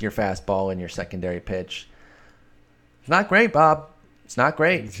 80s with your fastball and your secondary pitch, it's not great, Bob. It's not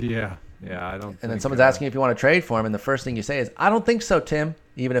great. Yeah, I don't. And then someone's asking if you want to trade for him, and the first thing you say is, "I don't think so, Tim."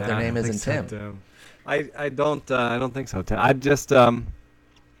 Even if their name isn't Tim. So, I don't think so, Tim. I just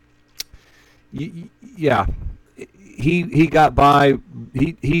he got by.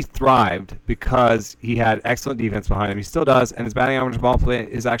 He thrived because he had excellent defense behind him. He still does, and his batting average ball play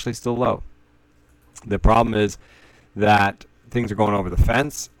is actually still low. The problem is that things are going over the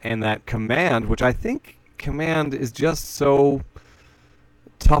fence, and that command, which I think command is just so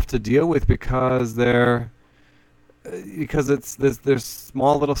tough to deal with because there's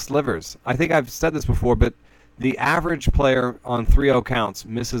small little slivers. I think I've said this before, but the average player on 3-0 counts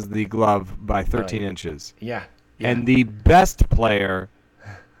misses the glove by 13 inches. Yeah. And the best player,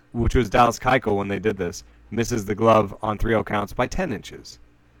 which was Dallas Keuchel when they did this, misses the glove on 3-0 counts by 10 inches.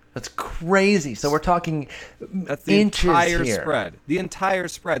 That's crazy. So we're talking That's the inches entire here. spread. The entire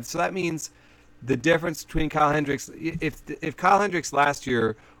spread. So that means the difference between Kyle Hendricks, if Kyle Hendricks last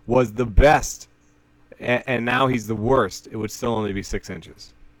year was the best and now he's the worst, it would still only be 6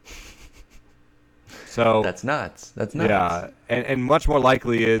 inches. So That's nuts. That's nuts. yeah, and much more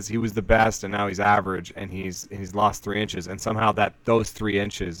likely is he was the best and now he's average and he's lost 3 inches, and somehow those 3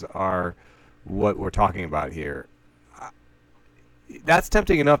 inches are what we're talking about here. That's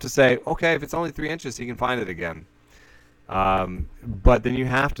tempting enough to say, okay, if it's only 3 inches, he can find it again. But then you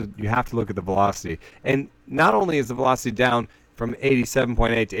have to look at the velocity, and not only is the velocity down from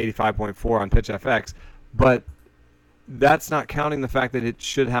 87.8 to 85.4 on PitchFX, but that's not counting the fact that it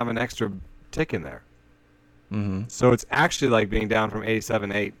should have an extra tick in there. Mm-hmm. So it's actually like being down from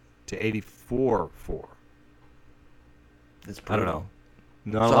 87.8 to 84.4. It's I don't know.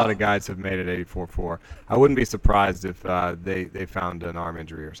 Not So- a lot of guys have made it 84.4. I wouldn't be surprised if they found an arm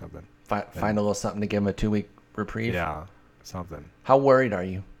injury or something. Find a little something to give him a 2-week reprieve. Yeah, something. How worried are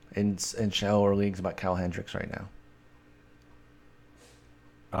you in shallower leagues about Kyle Hendricks right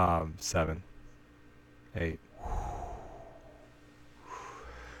now? 7, 8.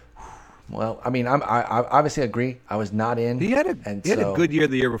 Well, I mean, I obviously agree. I was not in. He had a so good year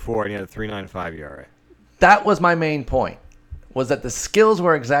the year before, and he had a 3.95 ERA. That was my main point. Was that the skills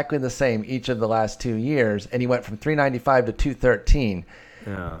were exactly the same each of the last 2 years, and he went from 395 to 213.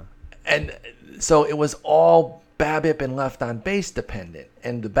 Yeah. And so it was all BABIP and left on base dependent.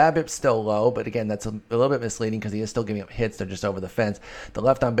 And the BABIP's still low, but again, that's a little bit misleading because he is still giving up hits. They're just over the fence. The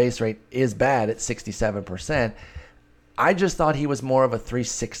left on base rate is bad at 67%. I just thought he was more of a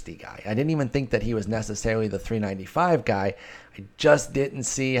 360 guy. I didn't even think that he was necessarily the 395 guy. I just didn't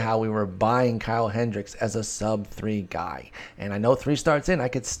see how we were buying Kyle Hendricks as a sub-3 guy. And I know 3 starts in, I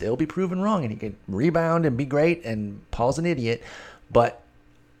could still be proven wrong, and he could rebound and be great, and Paul's an idiot. But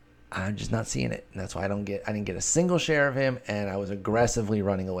I'm just not seeing it. And that's why I didn't get a single share of him, and I was aggressively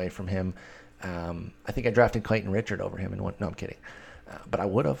running away from him. I think I drafted Clayton Richard over him. No, I'm kidding. But I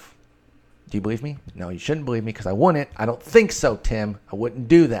would have. Do you believe me? No, you shouldn't believe me because I wouldn't. I don't think so, Tim. I wouldn't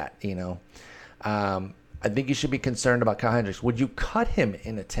do that, I think you should be concerned about Kyle Hendricks. Would you cut him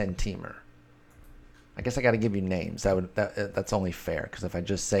in a 10-teamer? I guess I got to give you names. That's only fair because if I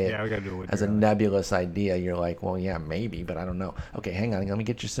just say it we gotta do it as a nebulous idea, you're like, well, yeah, maybe, but I don't know. Okay, hang on. Let me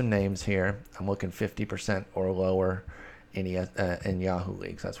get you some names here. I'm looking 50% or lower in Yahoo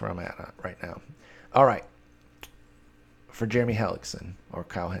leagues. That's where I'm at right now. All right. For Jeremy Hellickson or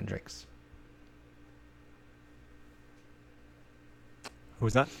Kyle Hendricks.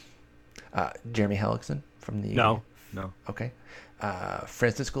 Who's that? Jeremy Hellickson from the... No. Okay.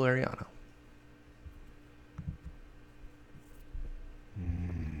 Francisco Liriano.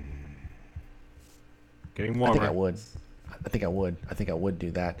 Getting warmer. I think I would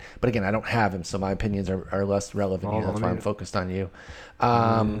do that. But again, I don't have him, so my opinions are less relevant here. That's why I'm focused on you.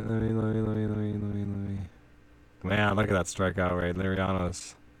 Let me. Man, look at that strikeout rate.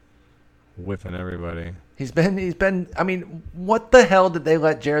 Liriano's whiffing everybody. He's been. I mean, what the hell did they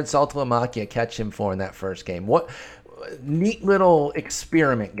let Jared Saltalamacchia catch him for in that first game? What neat little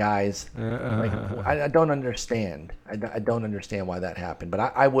experiment, guys. Like, I don't understand. I don't understand why that happened.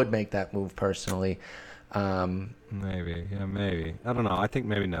 But I would make that move personally. Maybe. I don't know. I think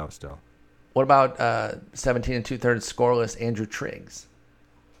maybe no still. What about 17 2/3 scoreless Andrew Triggs?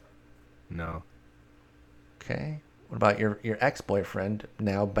 No. Okay. What about your ex-boyfriend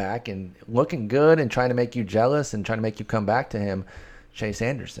now back and looking good and trying to make you jealous and trying to make you come back to him, Chase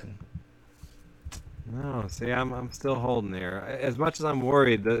Anderson? No, see, I'm still holding there. As much as I'm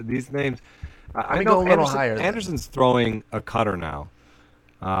worried, these names. I go know a little higher then. Anderson's throwing a cutter now,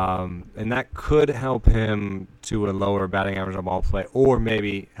 and that could help him to a lower batting average on ball play, or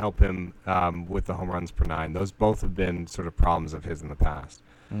maybe help him with the home runs per 9. Those both have been sort of problems of his in the past.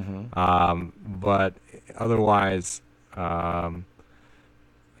 Mm-hmm. But otherwise, I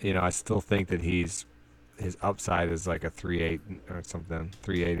still think that his upside is like a 3.8 or something,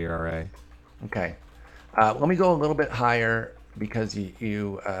 3.8 ERA. Okay. Let me go a little bit higher because these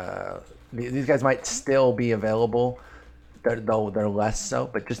guys might still be available, though they're less so,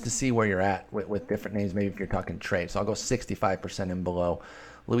 but just to see where you're at with different names, maybe if you're talking trade. So I'll go 65% and below.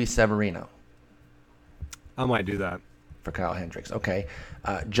 Luis Severino. I might do that. For Kyle Hendricks. Okay.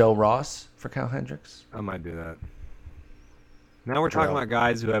 Joe Ross for Kyle Hendricks. I might do that. Now we're talking about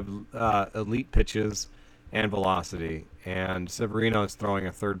guys who have elite pitches and velocity, and Severino is throwing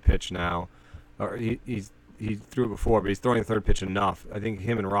a third pitch now. Or he threw it before, but he's throwing a third pitch enough. I think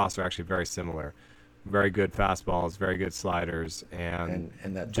him and Ross are actually very similar. very good fastballs, very good sliders, and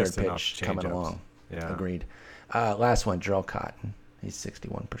that third just enough pitch coming changeups. along. Yeah. Agreed. Last one, Jarrell Cotton. He's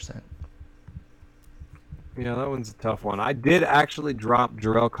 61%. Yeah, that one's a tough one. I did actually drop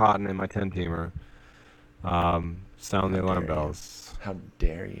Jarrell Cotton in my 10-teamer. Sound the alarm bells. How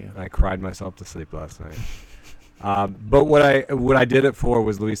dare you? I cried myself to sleep last night. But what I did it for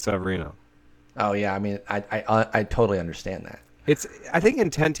was Luis Severino. Oh yeah, I mean, I totally understand that. I think in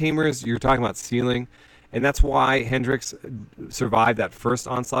 10-teamers you're talking about ceiling, and that's why Hendricks survived that first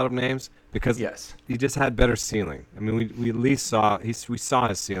onslaught of names, because he just had better ceiling. I mean, we at least saw we saw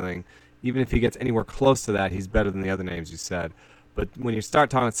his ceiling. Even if he gets anywhere close to that, he's better than the other names you said. But when you start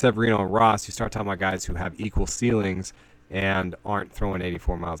talking about Severino and Ross, you start talking about guys who have equal ceilings and aren't throwing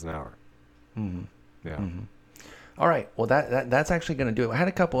 84 miles an hour. Mm-hmm. Yeah. Mm-hmm. All right. Well, that's actually going to do it. I had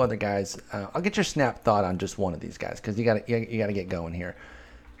a couple other guys. I'll get your snap thought on just one of these guys because you got to get going here.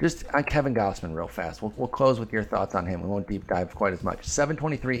 Just on Kevin Gausman real fast. We'll close with your thoughts on him. We won't deep dive quite as much.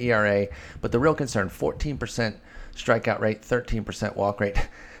 7.23 ERA, but the real concern: 14% strikeout rate, 13% walk rate.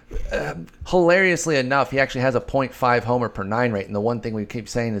 Hilariously enough, he actually has a .5 homer per 9 rate, and the one thing we keep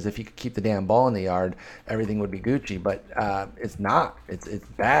saying is if he could keep the damn ball in the yard, everything would be Gucci. But it's not. It's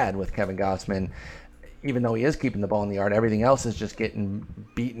bad with Kevin Gausman. Even though he is keeping the ball in the yard, everything else is just getting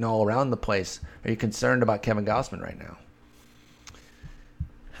beaten all around the place. Are you concerned about Kevin Gausman right now?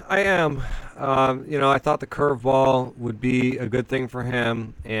 I am. I thought the curveball would be a good thing for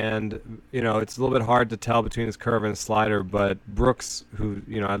him, and it's a little bit hard to tell between his curve and his slider. But Brooks, who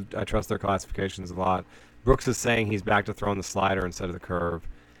I trust their classifications a lot, Brooks is saying he's back to throwing the slider instead of the curve.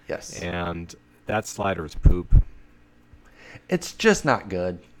 Yes. And that slider is poop. It's just not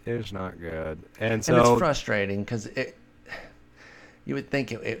good. It's not good, and it's frustrating because you would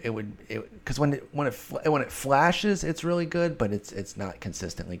think it would because when it flashes, it's really good, but it's not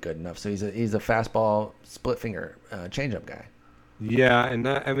consistently good enough. So he's a fastball split finger changeup guy. Yeah,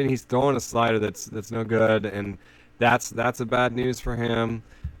 and he's throwing a slider that's no good, and that's a bad news for him.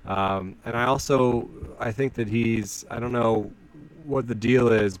 And I think that I don't know what the deal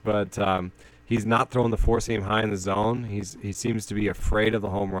is, but he's not throwing the four-seam high in the zone. He seems to be afraid of the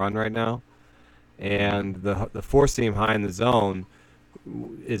home run right now, and the four-seam high in the zone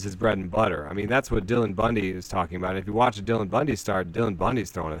is his bread and butter. I mean, that's what Dylan Bundy is talking about. If you watch a Dylan Bundy start, Dylan Bundy's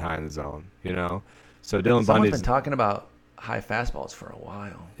throwing it high in the zone, So Someone's been talking about high fastballs for a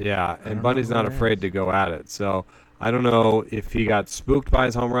while. Yeah, and Bundy's not afraid to go at it. So I don't know if he got spooked by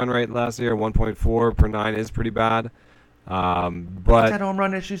his home run rate last year. 1.4 per 9 is pretty bad. But he's had home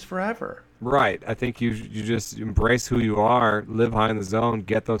run issues forever. Right. I think you just embrace who you are, live high in the zone,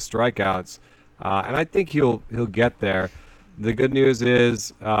 get those strikeouts, and I think he'll get there. The good news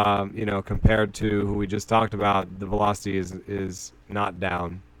is, compared to who we just talked about, the velocity is not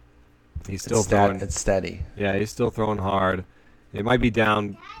down. He's still throwing. It's steady. Yeah, he's still throwing hard. It might be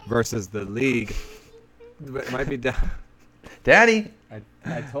down versus the league. It might be down. Daddy,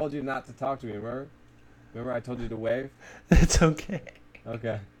 I told you not to talk to me. Remember I told you to wave. It's okay.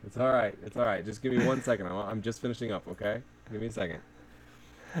 Okay, it's all right. It's all right. Just give me 1 second. I'm just finishing up. Okay, give me a second.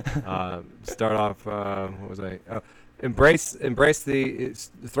 Start off. What was I? Embrace the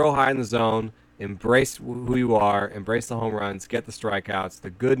throw high in the zone. Embrace who you are. Embrace the home runs. Get the strikeouts.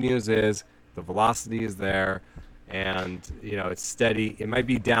 The good news is the velocity is there, and it's steady. It might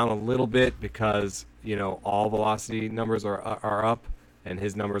be down a little bit because all velocity numbers are up, and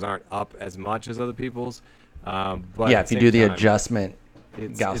his numbers aren't up as much as other people's. But yeah, if you do the adjustment,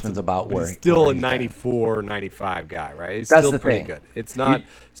 Gausman's about where he's still a 94, 95 guy, right? He's That's still the pretty thing. good. It's not.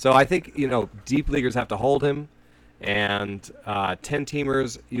 So I think deep leaguers have to hold him. And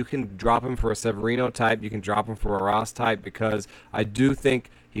 10-teamers, you can drop him for a Severino type. You can drop him for a Ross type because I do think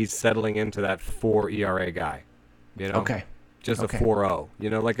he's settling into that 4 ERA guy. Okay. Just a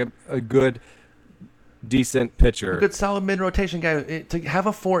 4.0. Like a good, decent pitcher. A good solid mid-rotation guy. To have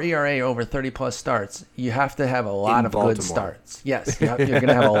a 4 ERA over 30-plus starts, you have to have a lot of good starts. Yes, you're going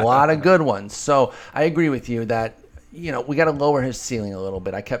to have a lot of good ones. So I agree with you that we got to lower his ceiling a little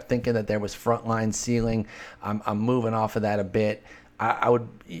bit. I kept thinking that there was frontline ceiling. I'm moving off of that a bit. I would,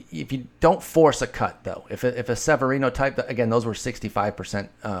 if you don't force a cut though, if a Severino type, again, those were 65%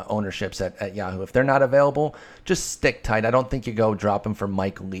 ownerships at Yahoo. If they're not available, just stick tight. I don't think you go drop him for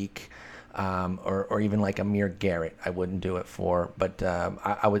Mike Leake, or even like Amir Garrett. I wouldn't do it for, but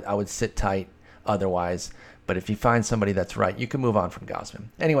I would sit tight otherwise. But if you find somebody that's right, you can move on from Gausman.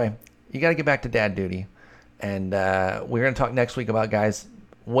 Anyway, you got to get back to dad duty. And we're going to talk next week about guys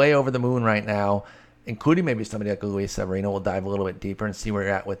way over the moon right now, including maybe somebody like Luis Severino. We'll dive a little bit deeper and see where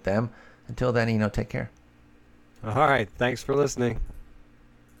you're at with them. Until then, take care. All right. Thanks for listening.